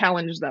have to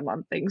challenge them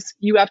on things.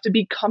 You have to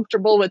be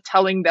comfortable with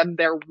telling them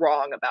they're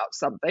wrong about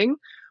something,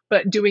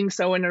 but doing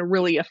so in a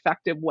really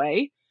effective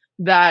way.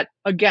 that,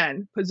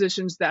 again,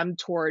 positions them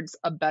towards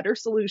a better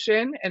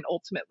solution and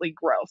ultimately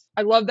growth.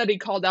 I love that he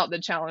called out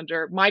the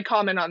challenger. My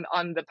comment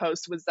on the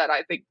post was that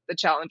I think the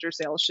challenger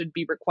sales should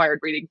be required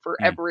reading for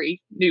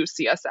every new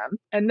CSM.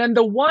 And then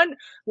the one,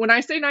 when I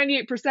say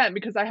 98%,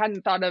 because I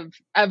hadn't thought of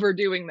ever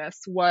doing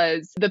this,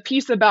 was the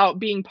piece about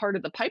being part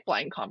of the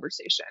pipeline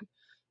conversation.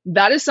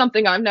 That is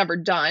something I've never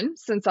done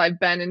since I've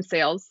been in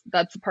sales.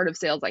 That's a part of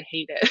sales I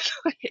hated.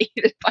 I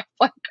hated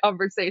pipeline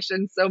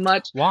conversations so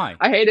much. Why?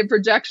 I hated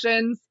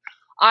projections.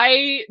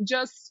 I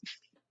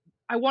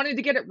wanted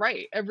to get it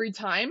right every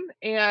time.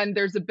 And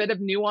there's a bit of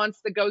nuance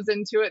that goes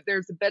into it.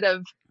 There's a bit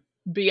of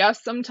BS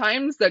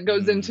sometimes that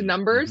goes into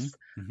numbers.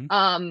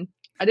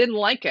 I didn't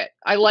like it.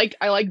 I like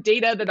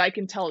data that I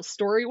can tell a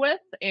story with,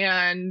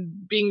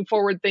 and being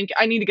forward thinking.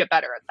 I need to get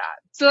better at that.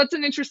 So that's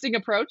an interesting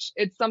approach.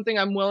 It's something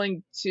I'm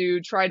willing to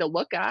try to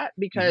look at,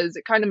 because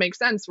it kind of makes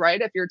sense, right?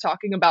 If you're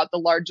talking about the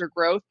larger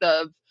growth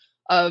of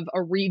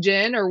a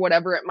region or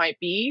whatever it might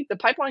be, the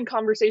pipeline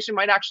conversation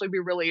might actually be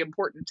really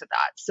important to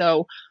that.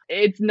 So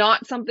it's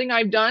not something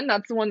I've done.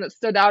 That's the one that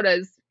stood out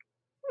as,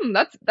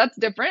 that's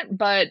different,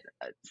 but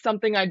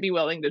something I'd be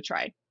willing to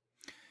try.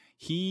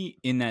 He,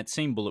 in that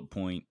same bullet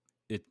point,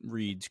 it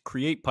reads,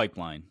 create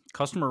pipeline.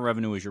 Customer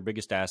revenue is your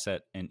biggest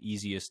asset and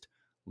easiest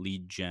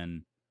lead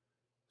gen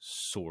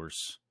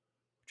source,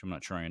 which I'm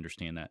not sure I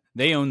understand that.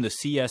 They own the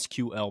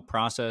CSQL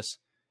process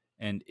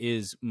and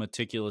is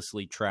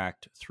meticulously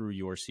tracked through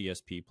your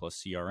CSP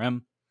plus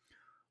CRM.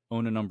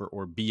 Own a number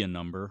or be a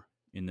number.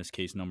 In this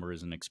case, number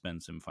is an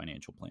expense and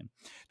financial plan.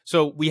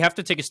 So we have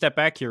to take a step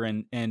back here,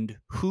 and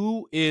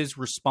who is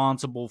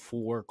responsible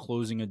for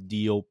closing a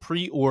deal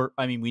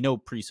we know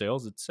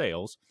pre-sales, it's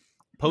sales.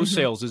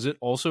 Post-sales, is it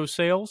also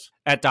sales?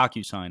 At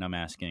Docusign, I'm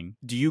asking,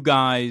 do you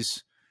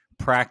guys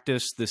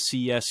practice the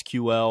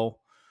CSQL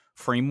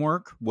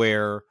framework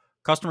where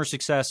customer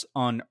success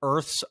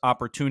unearths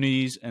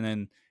opportunities and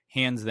then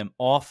hands them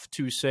off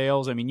to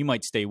sales? I mean, you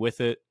might stay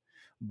with it,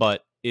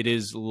 but it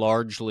is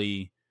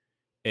largely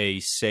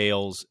a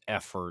sales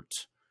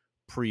effort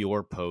pre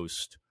or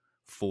post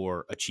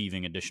for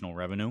achieving additional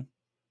revenue.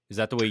 Is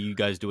that the way you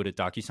guys do it at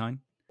Docusign?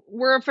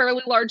 We're a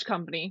fairly large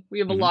company. We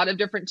have a lot of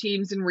different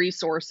teams and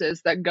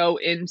resources that go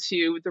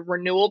into the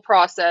renewal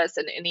process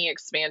and any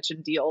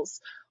expansion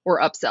deals or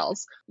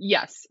upsells.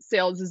 Yes,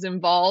 sales is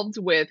involved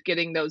with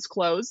getting those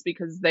closed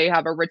because they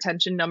have a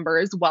retention number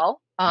as well.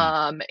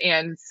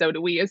 And so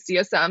do we as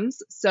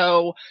CSMs.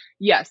 So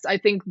yes, I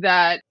think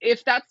that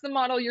if that's the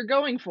model you're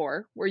going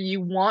for, where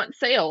you want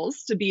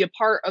sales to be a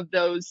part of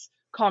those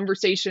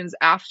conversations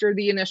after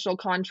the initial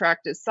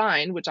contract is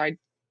signed, which I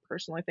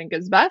personally think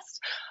is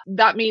best,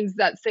 that means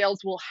that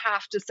sales will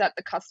have to set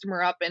the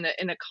customer up in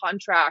a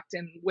contract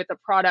and with a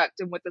product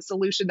and with a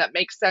solution that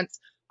makes sense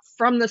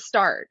from the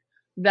start,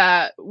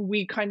 that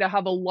we kind of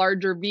have a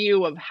larger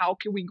view of how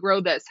can we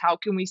grow this, how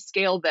can we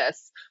scale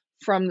this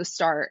from the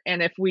start.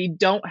 And if we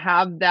don't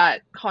have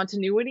that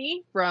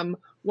continuity from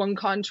one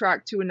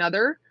contract to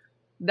another,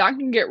 that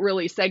can get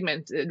really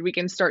segmented. We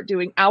can start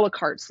doing a la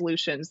carte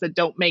solutions that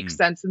don't make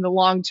sense in the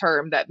long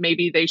term, that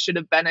maybe they should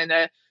have been in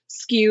a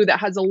SKU that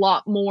has a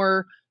lot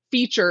more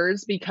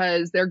features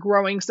because they're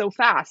growing so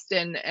fast.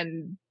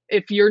 And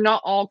if you're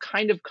not all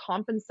kind of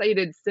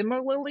compensated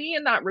similarly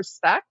in that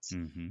respect,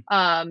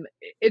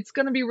 it's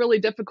going to be really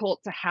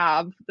difficult to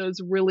have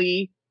those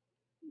really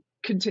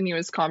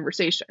continuous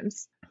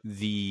conversations.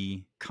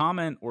 The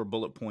comment or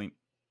bullet point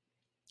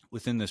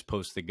within this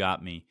post that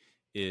got me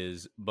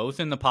is both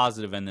in the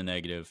positive and the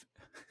negative.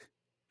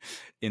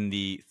 In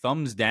the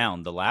thumbs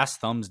down, the last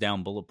thumbs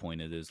down bullet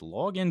point, it is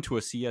log into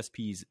a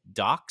CSP's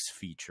docs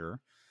feature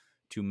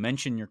to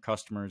mention your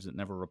customers that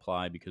never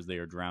reply because they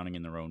are drowning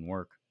in their own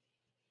work.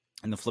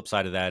 And the flip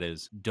side of that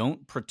is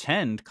don't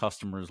pretend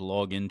customers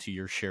log into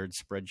your shared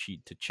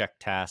spreadsheet to check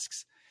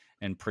tasks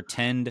and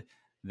pretend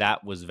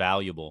that was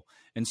valuable.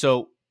 And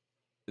so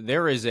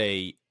there is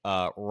a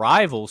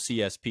rival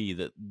CSP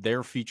that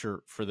their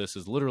feature for this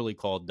is literally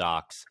called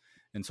docs.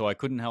 And so I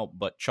couldn't help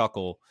but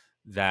chuckle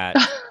that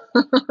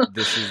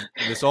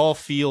this all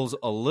feels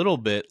a little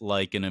bit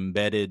like an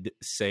embedded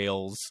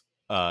sales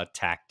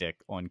tactic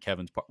on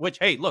Kevin's part, which,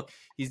 hey, look,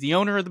 he's the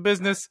owner of the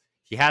business.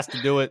 He has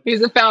to do it.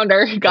 He's a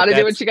founder. Got to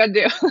do what you got to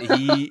do.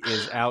 He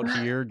is out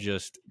here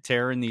just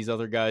tearing these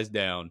other guys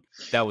down.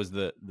 That was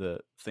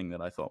the thing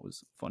that I thought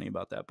was funny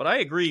about that. But I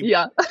agree.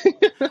 Yeah.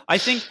 I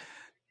think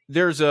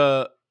there's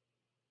a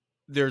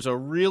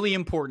really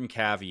important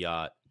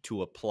caveat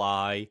to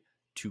apply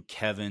to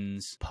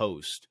Kevin's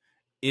post.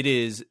 It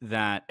is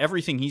that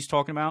everything he's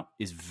talking about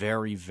is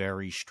very,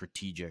 very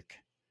strategic.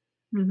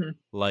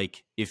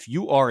 Like if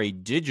you are a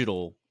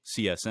digital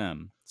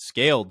CSM,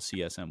 scaled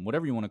CSM,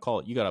 whatever you want to call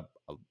it, you got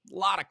a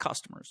lot of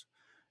customers.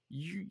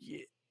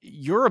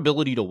 Your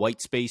ability to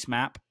white space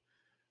map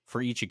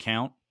for each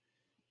account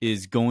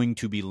is going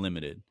to be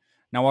limited.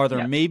 Now, are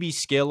there maybe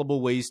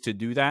scalable ways to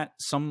do that?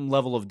 Some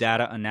level of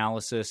data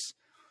analysis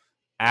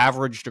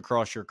averaged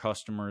across your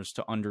customers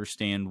to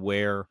understand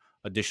where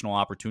additional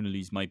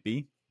opportunities might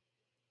be?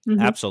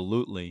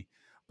 Absolutely.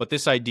 But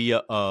this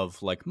idea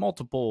of like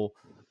multiple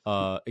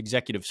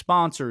executive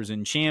sponsors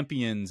and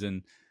champions,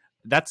 and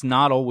that's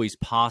not always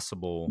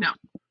possible No.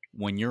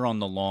 when you're on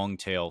the long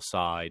tail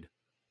side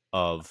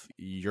of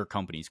your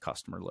company's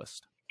customer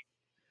list.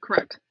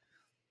 Correct.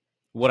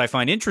 What I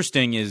find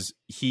interesting is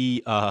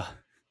he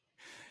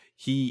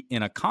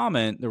in a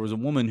comment, there was a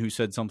woman who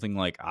said something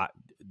like,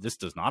 this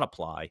does not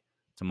apply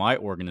to my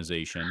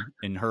organization.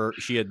 And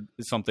she had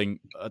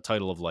a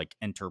title of like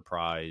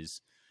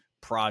enterprise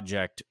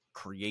project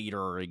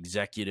creator,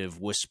 executive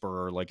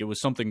whisperer. Like it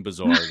was something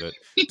bizarre that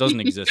doesn't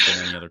exist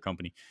in any other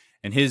company.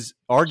 And his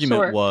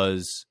argument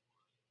was,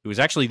 it was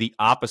actually the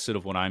opposite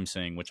of what I'm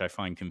saying, which I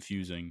find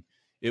confusing.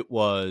 It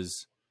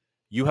was,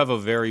 you have a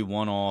very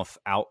one-off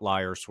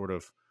outlier sort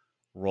of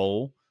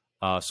role.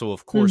 So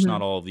of course,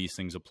 not all of these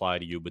things apply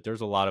to you, but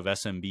there's a lot of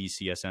SMB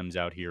CSMs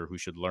out here who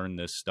should learn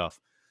this stuff.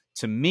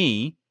 To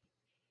me,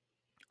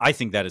 I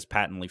think that is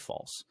patently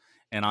false.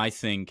 And I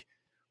think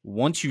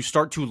once you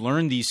start to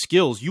learn these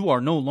skills, you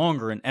are no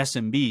longer an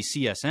SMB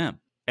CSM,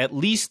 at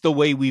least the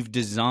way we've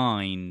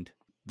designed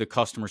the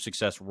customer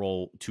success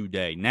role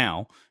today.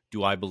 Now,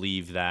 do I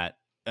believe that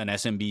an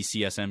SMB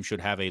CSM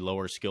should have a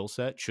lower skill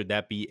set? Should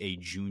that be a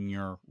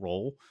junior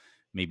role?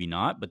 Maybe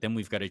not, but then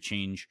we've got to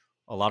change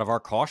a lot of our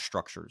cost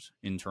structures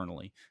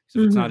internally. So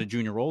if it's not a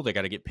junior role, they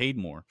got to get paid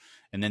more.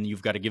 And then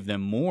you've got to give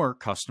them more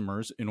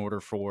customers in order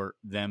for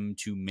them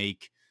to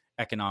make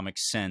economic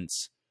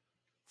sense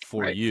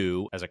for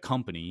you as a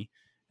company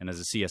and as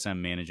a CSM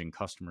managing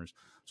customers.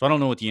 So I don't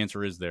know what the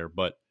answer is there,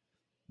 but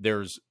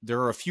there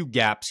are a few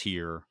gaps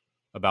here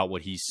about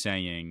what he's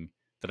saying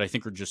that I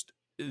think are just,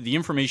 the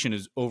information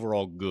is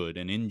overall good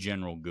and in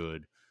general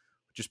good.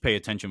 Just pay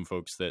attention,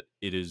 folks, that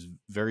it is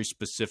very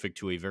specific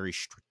to a very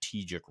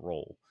strategic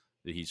role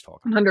that he's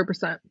talking about.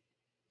 100%.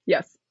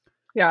 Yes.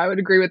 Yeah, I would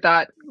agree with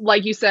that.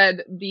 Like you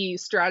said, the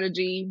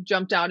strategy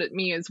jumped out at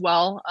me as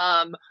well.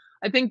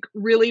 I think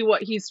really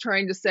what he's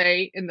trying to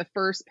say in the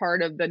first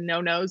part of the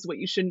no-nos, what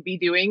you shouldn't be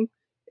doing,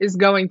 is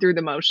going through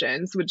the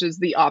motions, which is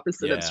the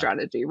opposite of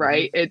strategy,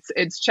 right?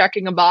 It's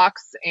checking a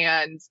box,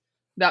 and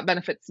that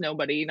benefits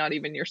nobody, not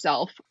even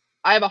yourself.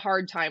 I have a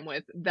hard time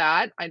with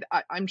that.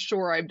 I'm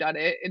sure I've done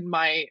it in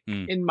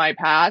my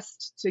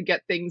past to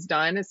get things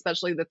done,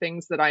 especially the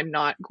things that I'm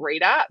not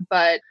great at.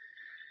 But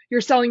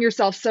you're selling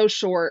yourself so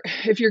short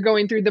if you're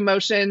going through the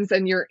motions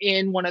and you're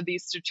in one of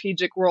these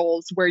strategic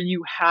roles where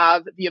you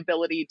have the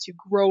ability to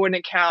grow an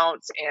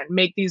account and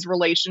make these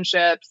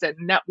relationships and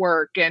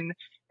network and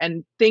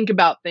think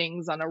about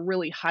things on a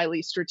really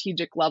highly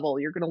strategic level.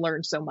 You're going to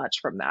learn so much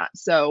from that.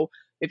 So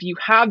if you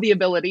have the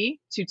ability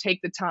to take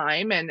the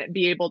time and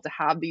be able to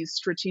have these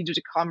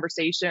strategic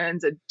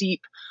conversations, a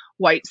deep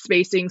white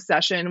spacing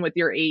session with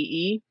your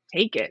AE,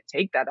 take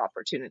that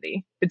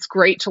opportunity. It's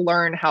great to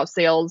learn how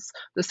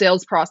the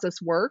sales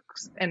process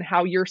works and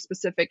how your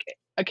specific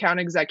account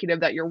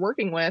executive that you're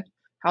working with,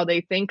 how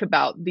they think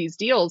about these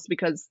deals,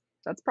 because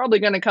that's probably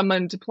going to come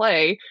into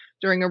play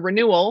during a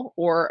renewal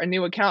or a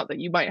new account that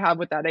you might have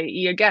with that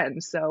AE again.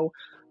 So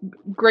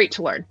great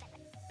to learn.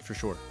 For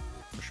sure.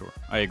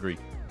 I agree.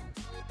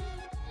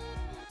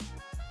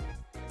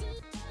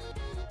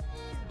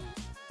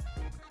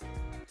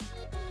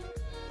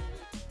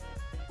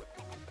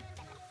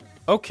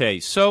 Okay,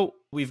 so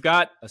we've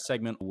got a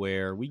segment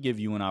where we give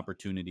you an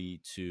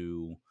opportunity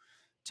to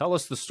tell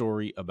us the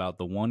story about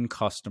the one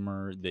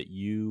customer that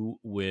you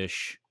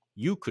wish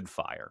you could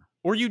fire,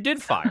 or you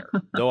did fire,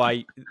 though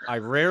I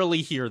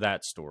rarely hear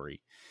that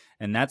story,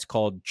 and that's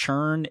called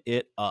Churn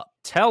It Up.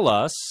 Tell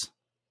us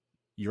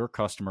your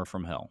customer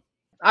from hell.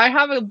 I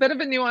have a bit of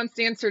a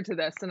nuanced answer to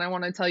this, and I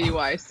want to tell you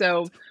why.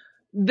 So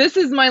this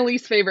is my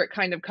least favorite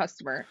kind of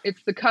customer.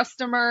 It's the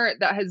customer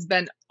that has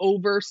been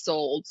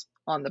oversold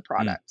on the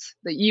product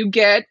that you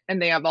get,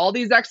 and they have all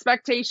these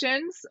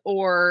expectations,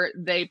 or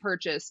they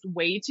purchased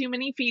way too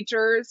many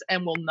features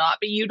and will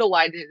not be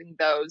utilizing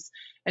those,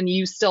 and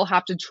you still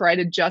have to try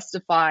to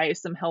justify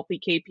some healthy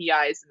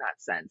KPIs in that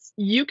sense.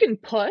 You can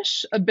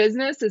push a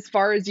business as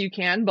far as you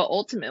can, but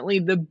ultimately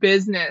the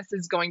business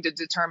is going to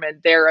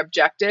determine their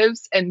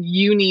objectives, and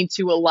you need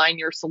to align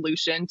your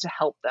solution to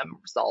help them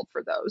solve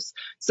for those.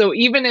 So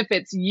even if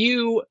it's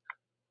you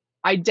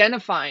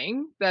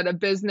identifying that a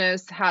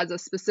business has a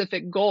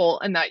specific goal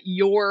and that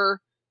your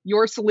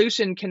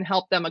solution can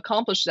help them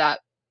accomplish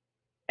that,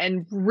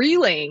 and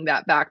relaying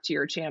that back to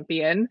your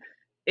champion,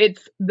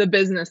 it's the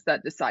business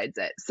that decides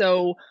it.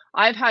 So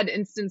I've had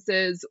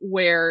instances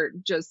where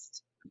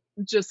just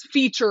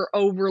feature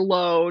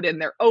overload,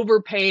 and they're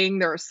overpaying.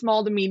 They're a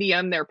small to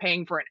medium. They're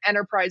paying for an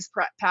enterprise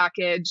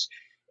package.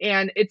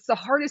 And it's the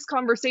hardest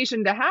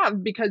conversation to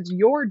have, because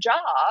your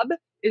job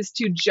is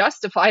to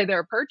justify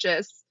their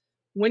purchase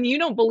when you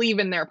don't believe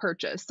in their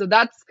purchase. So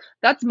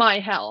that's my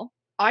hell.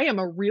 I am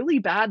a really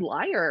bad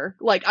liar.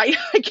 Like I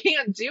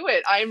can't do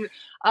it.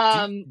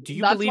 Do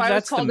you believe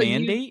that's the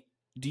mandate?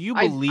 Do you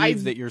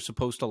believe that you're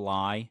supposed to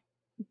lie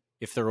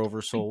if they're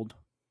oversold?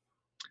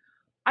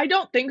 I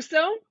don't think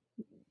so.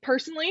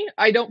 personally,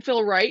 I don't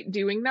feel right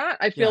doing that.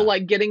 I feel Yeah.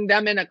 like getting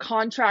them in a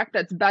contract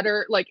that's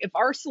better. Like if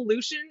our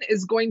solution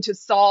is going to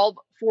solve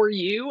for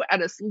you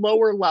at a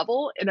lower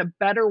level in a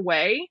better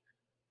way,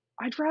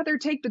 I'd rather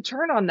take the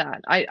churn on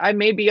that. I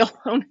may be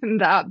alone in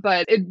that,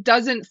 but it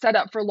doesn't set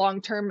up for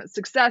long-term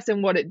success.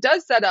 And what it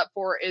does set up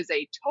for is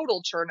a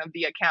total churn of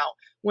the account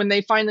when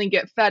they finally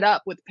get fed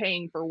up with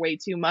paying for way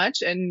too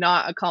much and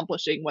not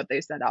accomplishing what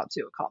they set out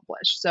to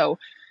accomplish. So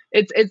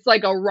it's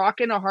like a rock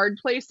and a hard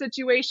place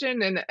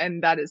situation,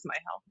 and that is my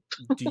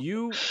help. Do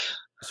you?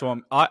 So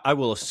I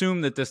will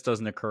assume that this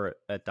doesn't occur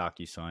at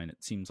Docusign.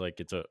 It seems like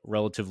it's a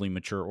relatively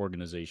mature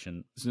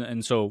organization,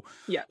 and so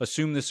Yeah,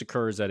 assume this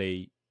occurs at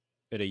a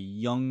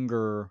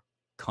younger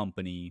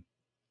company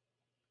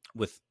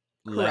with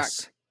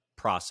less correct.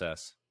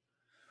 process.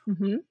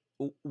 Hmm.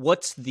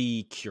 What's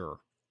the cure?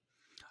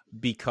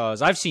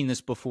 Because I've seen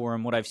this before,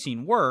 and what I've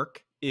seen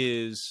work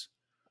is,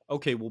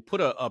 okay, we'll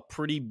put a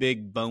pretty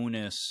big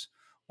bonus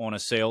on a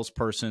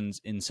salesperson's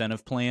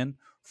incentive plan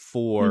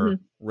for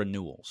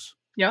renewals.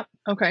 Yeah.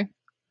 Okay.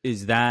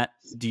 Is that,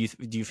 do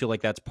you feel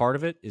like that's part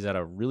of it? Is that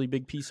a really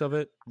big piece of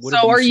it? What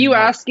have So are seen you work?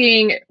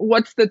 asking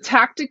what's the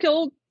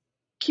tactical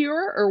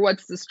cure or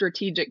what's the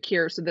strategic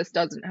cure so this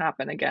doesn't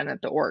happen again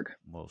at the org?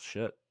 Well,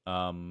 shit.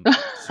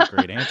 It's a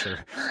great answer.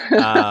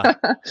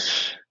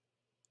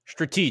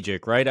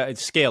 Strategic, right?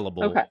 It's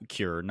scalable Okay.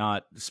 cure,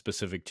 not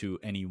specific to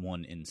any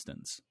one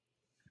instance.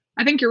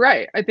 I think you're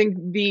right. I think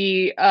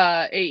the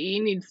AE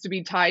needs to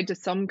be tied to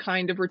some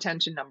kind of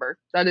retention number.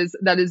 That is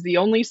the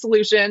only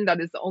solution.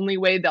 That is the only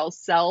way they'll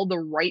sell the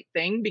right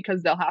thing,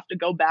 because they'll have to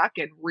go back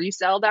and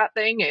resell that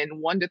thing in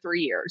 1 to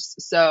 3 years.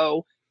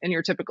 So in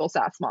your typical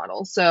SaaS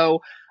model.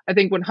 So I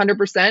think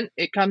 100%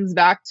 it comes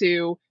back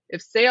to,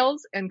 if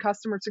sales and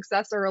customer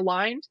success are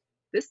aligned,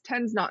 this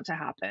tends not to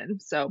happen.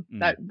 So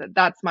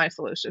that's my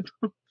solution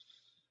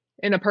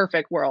in a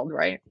perfect world,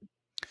 right?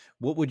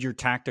 What would your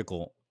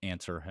tactical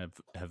answer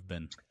have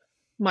been?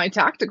 My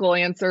tactical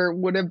answer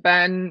would have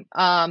been,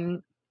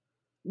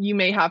 you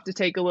may have to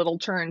take a little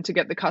turn to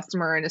get the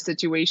customer in a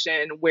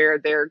situation where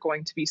they're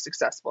going to be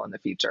successful in the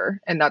future.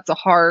 And that's a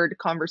hard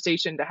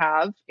conversation to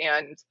have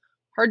and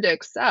hard to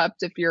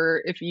accept. If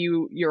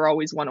you're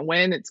always want to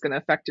win, it's going to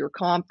affect your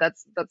comp.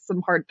 That's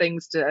some hard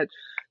things to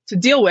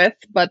deal with.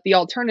 But the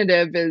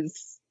alternative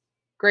is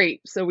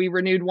great. So we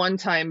renewed one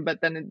time, but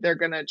then they're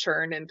going to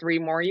churn in 3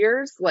 more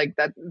years. Like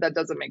that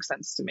doesn't make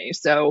sense to me.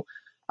 So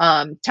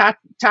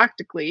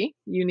tactically,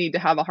 you need to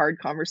have a hard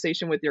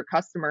conversation with your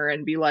customer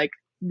and be like,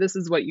 this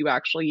is what you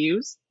actually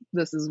use.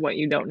 This is what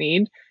you don't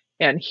need.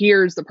 And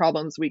here's the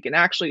problems we can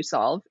actually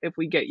solve if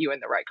we get you in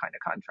the right kind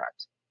of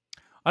contract.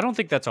 I don't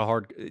think that's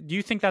do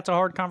you think that's a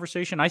hard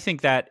conversation? I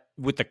think that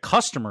with the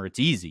customer, it's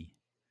easy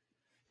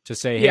to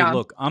say, hey,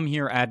 look, I'm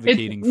here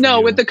advocating for you.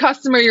 No, with the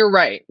customer, you're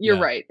right. You're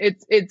right.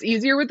 It's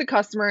easier with the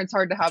customer. It's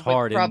hard to have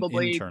with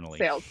probably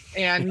sales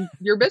and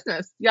your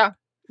business. Yeah.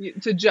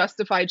 To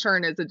justify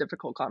churn is a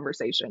difficult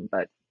conversation,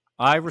 but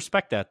I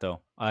respect that though.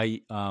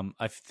 I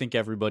think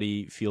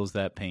everybody feels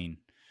that pain,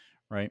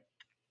 right?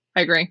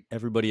 I agree.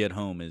 Everybody at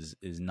home is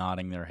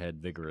nodding their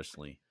head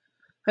vigorously.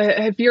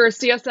 If you're a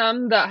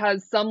CSM that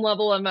has some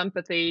level of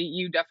empathy,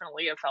 you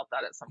definitely have felt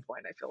that at some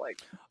point, I feel like.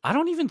 I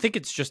don't even think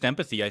it's just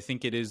empathy. I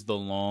think it is the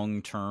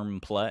long-term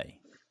play.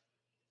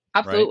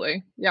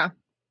 Absolutely. Right?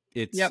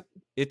 Yeah.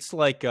 It's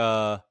like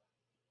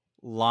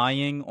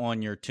lying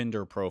on your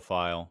Tinder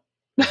profile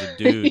as a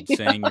dude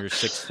saying you're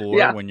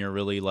 6'4" when you're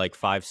really like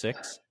 5'6".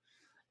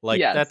 Like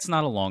that's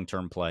not a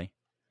long-term play.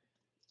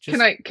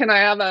 Can I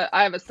have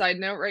a side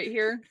note right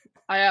here?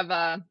 I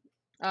have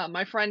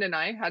my friend and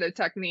I had a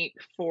technique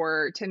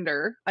for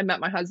Tinder. I met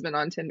my husband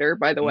on Tinder,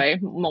 by the way.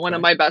 One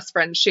of my best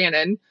friends,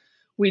 Shannon,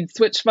 we'd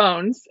switch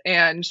phones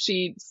and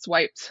she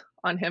swiped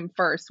on him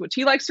first, which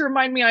he likes to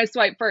remind me I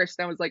swipe first.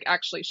 And I was like,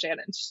 actually,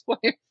 Shannon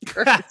swiped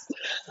first.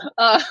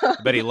 I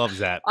bet he loves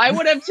that. I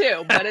would have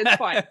too, but it's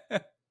fine.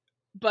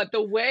 But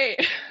the way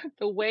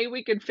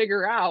we could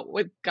figure out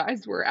what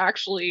guys were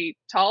actually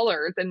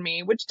taller than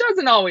me, which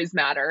doesn't always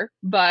matter,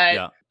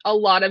 but a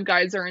lot of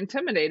guys are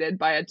intimidated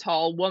by a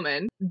tall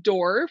woman,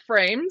 door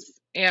frames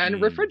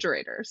and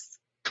refrigerators.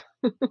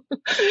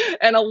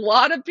 And a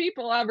lot of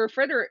people have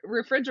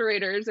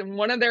refrigerators in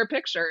one of their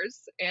pictures.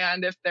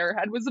 And if their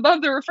head was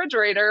above the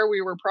refrigerator,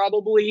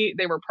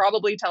 they were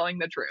probably telling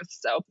the truth.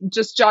 So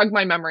just jogged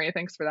my memory.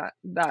 Thanks for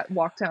that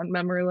walk down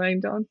memory lane,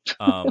 Don.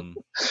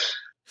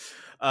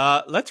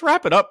 Let's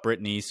wrap it up,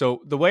 Brittany.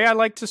 So the way I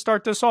like to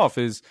start this off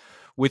is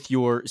with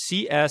your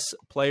CS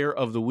Player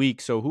of the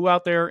Week. So who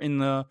out there in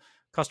the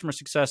customer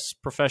success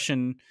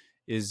profession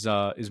is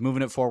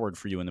moving it forward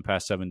for you in the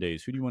past 7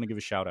 days? Who do you want to give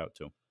a shout out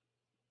to?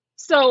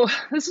 So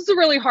this is a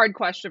really hard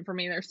question for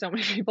me. There's so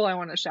many people I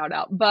want to shout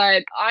out,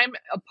 but I'm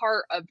a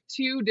part of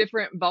 2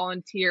 different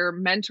volunteer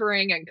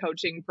mentoring and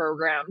coaching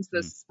programs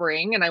this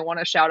spring. And I want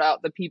to shout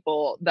out the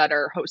people that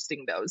are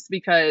hosting those,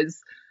 because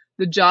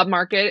The job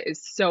market is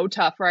so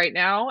tough right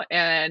now,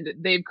 and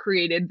they've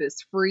created this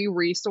free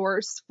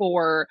resource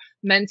for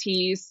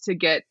mentees to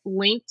get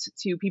linked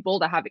to people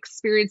that have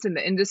experience in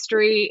the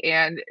industry,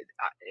 and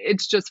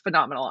it's just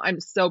phenomenal. I'm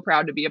so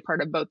proud to be a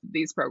part of both of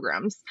these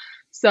programs.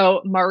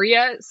 So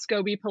Maria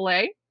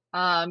Scobie-Pillay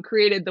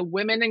created the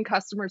Women in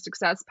Customer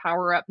Success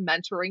Power Up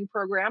Mentoring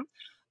Program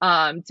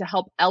to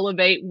help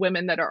elevate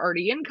women that are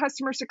already in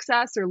customer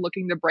success or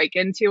looking to break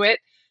into it.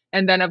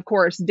 And then, of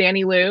course,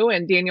 Danny Liu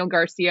and Daniel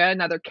Garcia,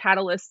 another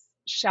Catalyst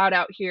shout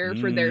out here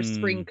for their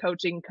spring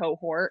coaching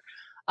cohort.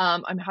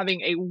 I'm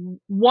having a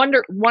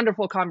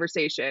wonderful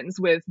conversations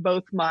with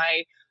both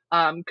my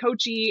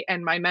coachee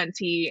and my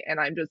mentee, and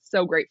I'm just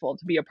so grateful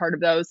to be a part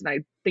of those. And I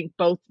think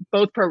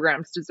both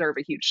programs deserve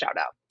a huge shout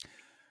out.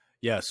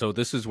 Yeah, so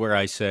this is where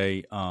I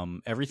say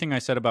everything I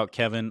said about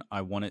Kevin,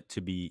 I want it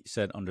to be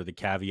said under the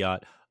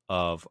caveat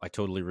of I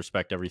totally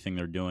respect everything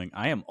they're doing.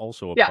 I am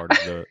also a part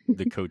of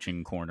the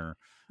coaching corner.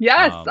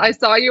 Yes, I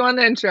saw you on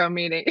the intro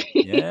meeting.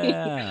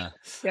 Yeah.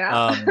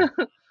 Yeah.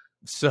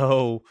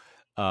 So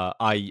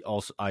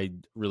I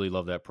really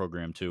love that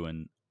program too,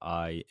 and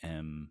I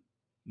am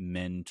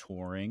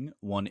mentoring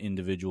one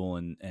individual,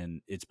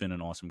 and it's been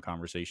an awesome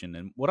conversation.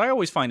 And what I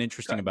always find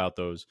interesting about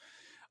those,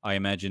 I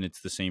imagine it's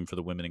the same for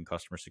the Women in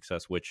Customer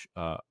Success, which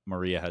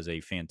Maria has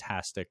a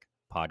fantastic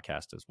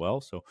podcast as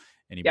well. So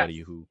anybody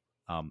who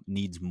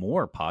needs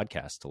more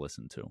podcasts to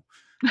listen to,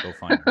 go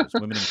find hers,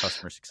 Women in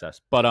Customer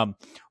Success. But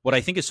what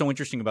I think is so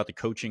interesting about the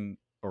coaching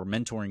or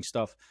mentoring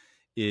stuff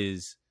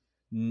is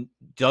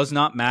does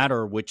not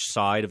matter which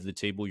side of the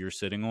table you're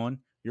sitting on,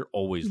 you're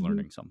always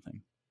learning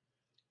something.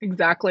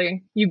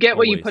 Exactly. You get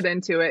what you put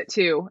into it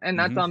too. And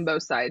that's on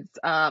both sides.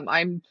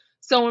 I'm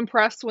so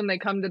impressed when they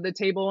come to the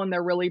table and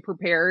they're really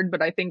prepared.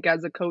 But I think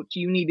as a coach,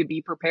 you need to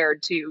be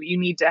prepared too. You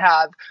need to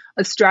have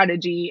a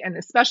strategy. And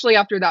especially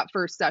after that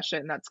first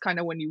session, that's kind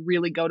of when you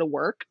really go to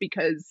work,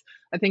 because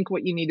I think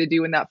what you need to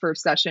do in that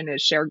first session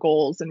is share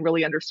goals and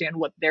really understand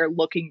what they're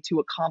looking to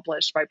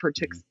accomplish by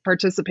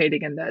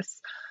participating in this.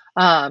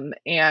 And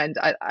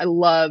I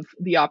love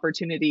the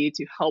opportunity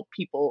to help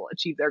people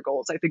achieve their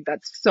goals. I think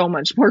that's so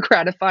much more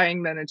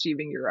gratifying than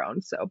achieving your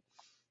own. So,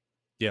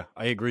 yeah,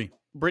 I agree.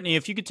 Brittany,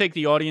 if you could take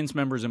the audience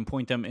members and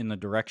point them in the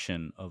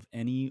direction of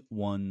any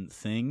one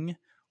thing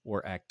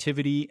or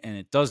activity, and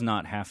it does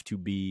not have to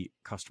be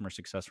customer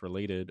success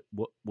related,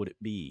 what would it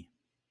be?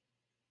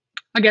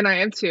 Again, I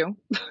have two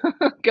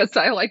because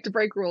I like to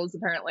break rules,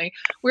 apparently.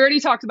 We already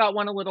talked about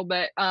one a little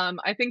bit.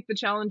 I think the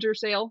Challenger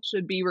Sale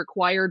should be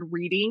required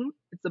reading.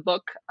 It's a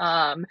book,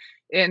 and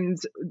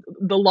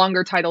the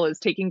longer title is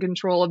Taking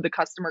Control of the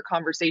Customer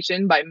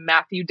Conversation by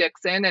Matthew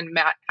Dixon and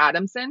Matt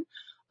Adamson.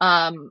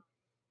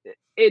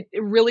 It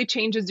really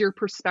changes your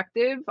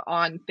perspective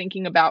on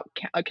thinking about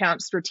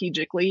accounts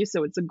strategically.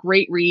 So it's a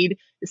great read,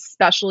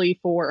 especially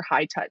for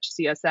high touch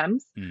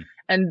CSMs.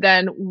 And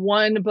then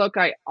one book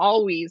I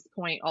always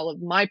point all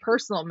of my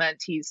personal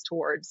mentees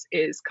towards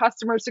is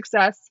Customer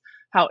Success: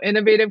 How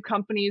Innovative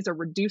Companies Are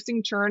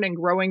Reducing Churn and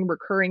Growing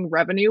Recurring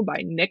Revenue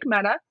by Nick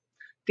Mehta,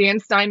 Dan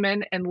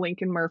Steinman, and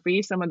Lincoln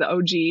Murphy, some of the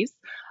OGs.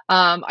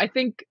 I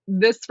think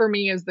this for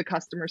me is the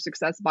customer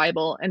success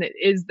Bible. And it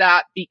is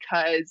that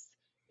because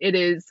it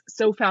is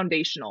so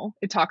foundational.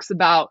 It talks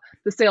about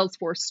the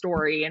Salesforce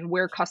story and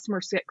where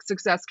customer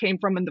success came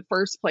from in the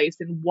first place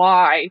and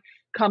why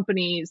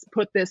companies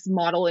put this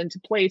model into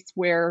place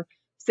where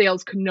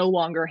sales could no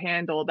longer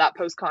handle that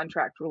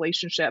post-contract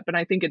relationship. And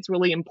I think it's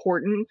really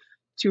important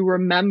to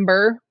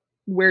remember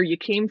where you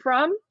came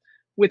from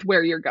with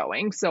where you're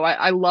going. So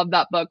I love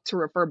that book to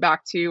refer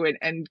back to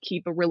and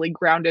keep a really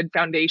grounded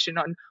foundation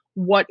on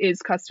what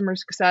is customer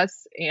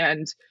success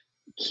and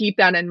keep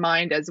that in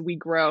mind as we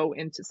grow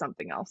into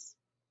something else.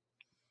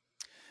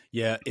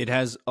 Yeah, it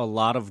has a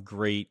lot of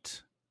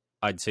great,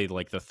 I'd say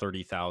like the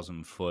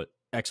 30,000 foot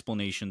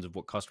explanations of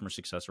what customer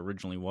success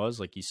originally was,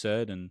 like you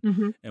said,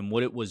 and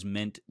what it was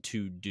meant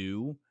to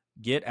do.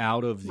 Get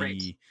out of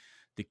the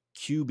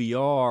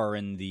QBR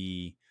and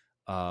the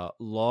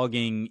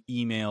logging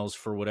emails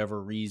for whatever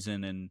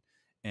reason,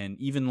 and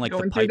even like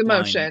going the pipeline, through the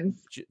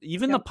motions.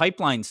 Even the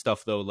pipeline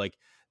stuff though, like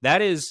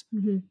that is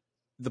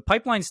the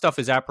pipeline stuff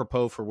is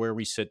apropos for where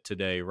we sit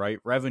today, right?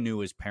 Revenue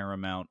is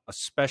paramount,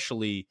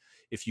 especially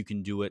if you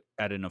can do it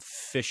at an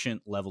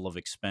efficient level of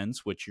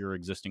expense, which your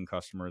existing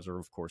customers are,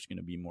 of course, going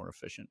to be more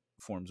efficient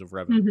forms of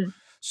revenue.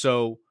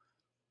 So,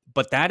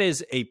 but that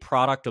is a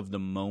product of the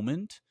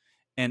moment.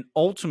 And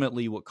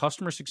ultimately, what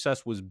customer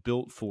success was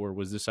built for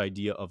was this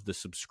idea of the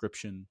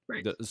subscription,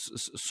 the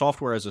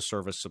software as a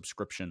service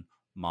subscription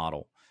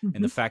model,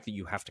 and the fact that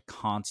you have to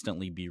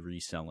constantly be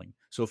reselling.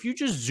 So if you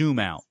just zoom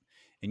out,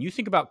 and you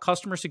think about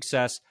customer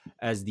success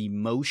as the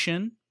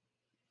motion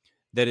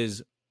that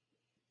is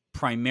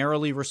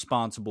primarily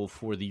responsible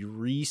for the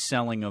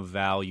reselling of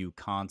value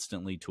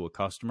constantly to a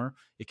customer,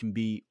 it can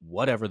be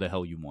whatever the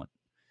hell you want.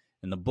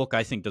 And the book,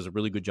 I think, does a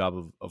really good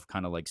job of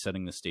kind of like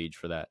setting the stage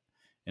for that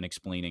and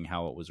explaining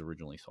how it was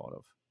originally thought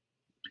of.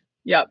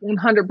 Yep,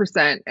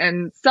 100%.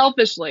 And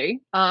selfishly,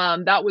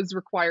 that was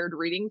required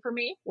reading for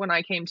me when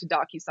I came to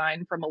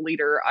Docusign from a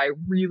leader I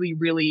really,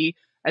 really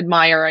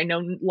admire. I no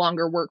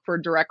longer work for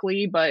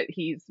directly, but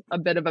he's a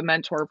bit of a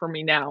mentor for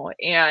me now.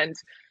 And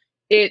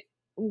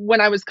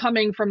when I was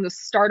coming from the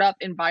startup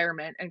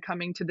environment and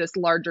coming to this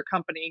larger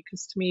company,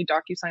 because to me,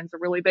 DocuSign's a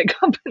really big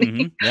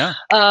company, Yeah.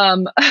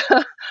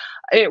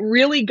 it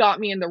really got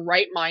me in the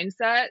right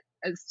mindset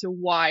as to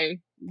why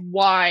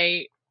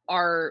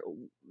our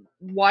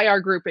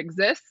group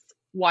exists,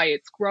 why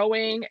it's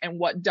growing, and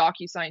what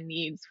DocuSign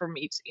needs from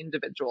each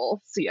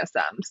individual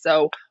CSM.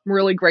 So I'm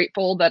really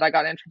grateful that I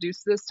got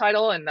introduced to this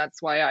title, and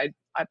that's why I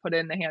put it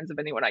in the hands of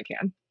anyone I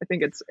can. I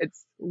think it's a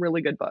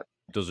really good book.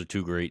 Those are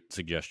two great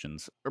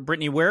suggestions.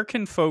 Brittany, where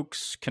can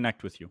folks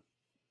connect with you?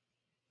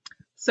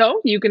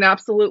 So you can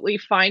absolutely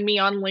find me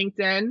on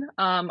LinkedIn.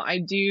 I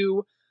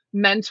do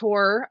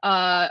mentor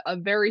a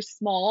very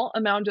small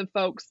amount of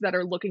folks that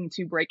are looking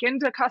to break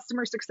into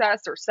customer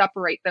success or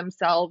separate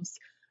themselves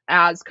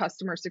as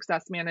customer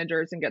success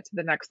managers and get to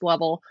the next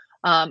level.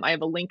 I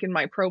have a link in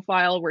my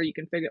profile where you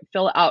can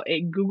fill out a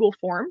Google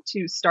form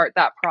to start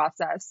that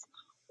process.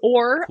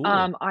 Or Cool.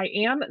 I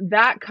am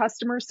that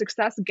customer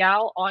success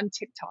gal on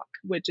TikTok,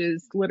 which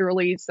is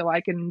literally so I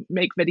can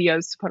make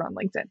videos to put on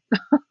LinkedIn.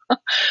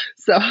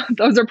 So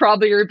those are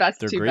probably your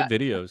best two. They're great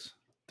bets. videos.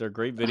 They're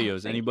great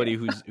videos. Anybody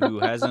who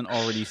hasn't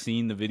already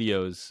seen the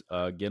videos,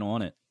 get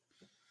on it.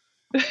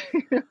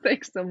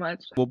 Thanks so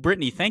much. Well,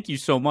 Brittany, thank you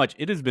so much.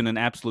 It has been an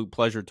absolute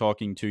pleasure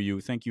talking to you.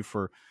 Thank you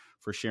for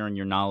sharing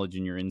your knowledge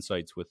and your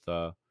insights with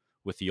the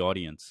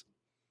audience.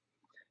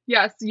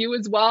 Yes, you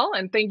as well.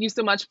 And thank you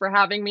so much for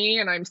having me.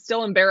 And I'm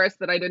still embarrassed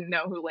that I didn't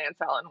know who Lance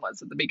Allen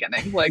was at the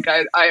beginning. Like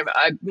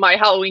my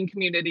Halloween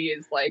community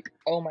is like,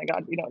 oh my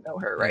God, we don't know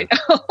her right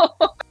now.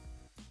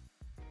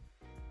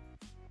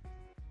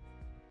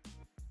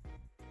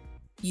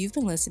 You've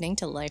been listening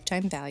to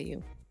Lifetime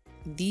Value,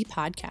 the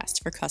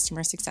podcast for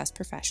customer success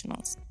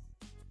professionals.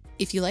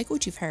 If you like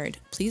what you've heard,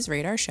 please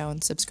rate our show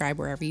and subscribe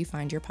wherever you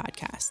find your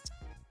podcast.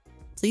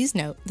 Please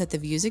note that the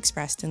views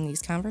expressed in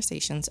these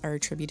conversations are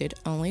attributed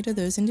only to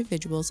those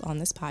individuals on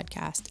this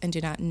podcast and do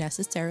not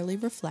necessarily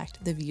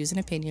reflect the views and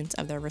opinions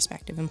of their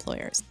respective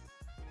employers.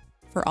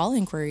 For all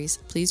inquiries,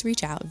 please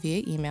reach out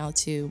via email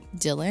to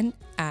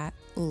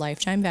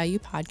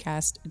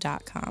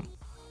dylan@lifetimevaluepodcast.com.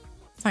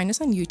 Find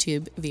us on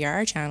YouTube via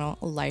our channel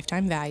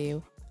Lifetime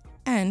Value,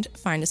 and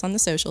find us on the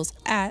socials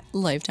at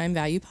Lifetime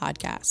Value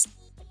Podcast.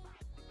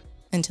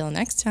 Until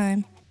next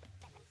time.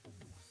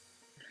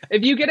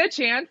 If you get a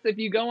chance, if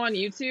you go on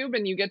YouTube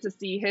and you get to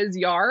see his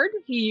yard,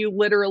 he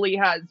literally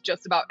has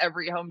just about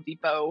every Home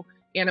Depot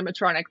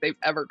animatronic they've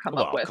ever come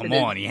up with. Come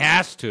on, he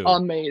has to.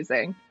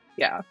 Amazing.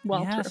 Yeah,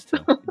 well, he has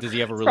to. Does he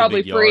have a really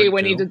probably big yard free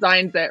when too? he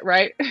designs it,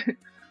 right?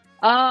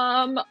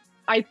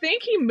 I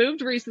think he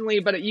moved recently,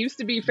 but it used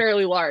to be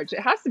fairly large. It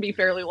has to be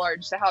fairly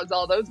large to house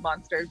all those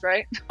monsters,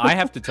 right? I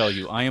have to tell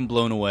you, I am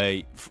blown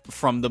away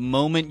from the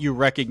moment you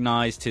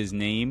recognized his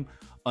name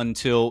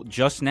until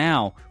just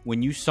now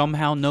when you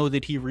somehow know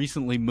that he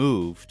recently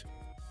moved.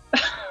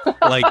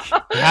 Like,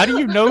 how do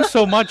you know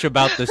so much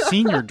about the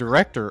senior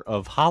director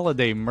of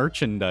holiday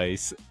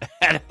merchandise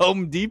at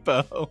Home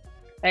Depot?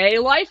 Hey,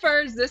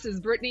 lifers, this is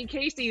Brittany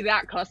Casey,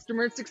 that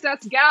customer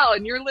success gal,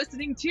 and you're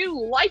listening to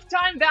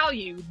Lifetime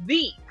Value,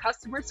 the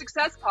customer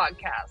success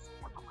podcast.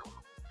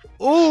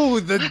 Oh,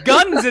 the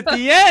guns at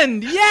the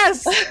end.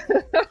 Yes.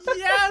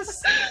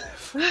 Yes.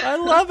 I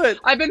love it.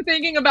 I've been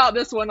thinking about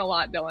this one a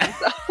lot, Dylan.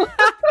 So.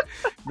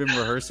 Been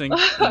rehearsing.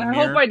 I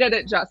hope I did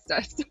it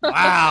justice.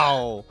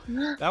 Wow.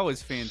 That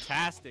was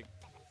fantastic.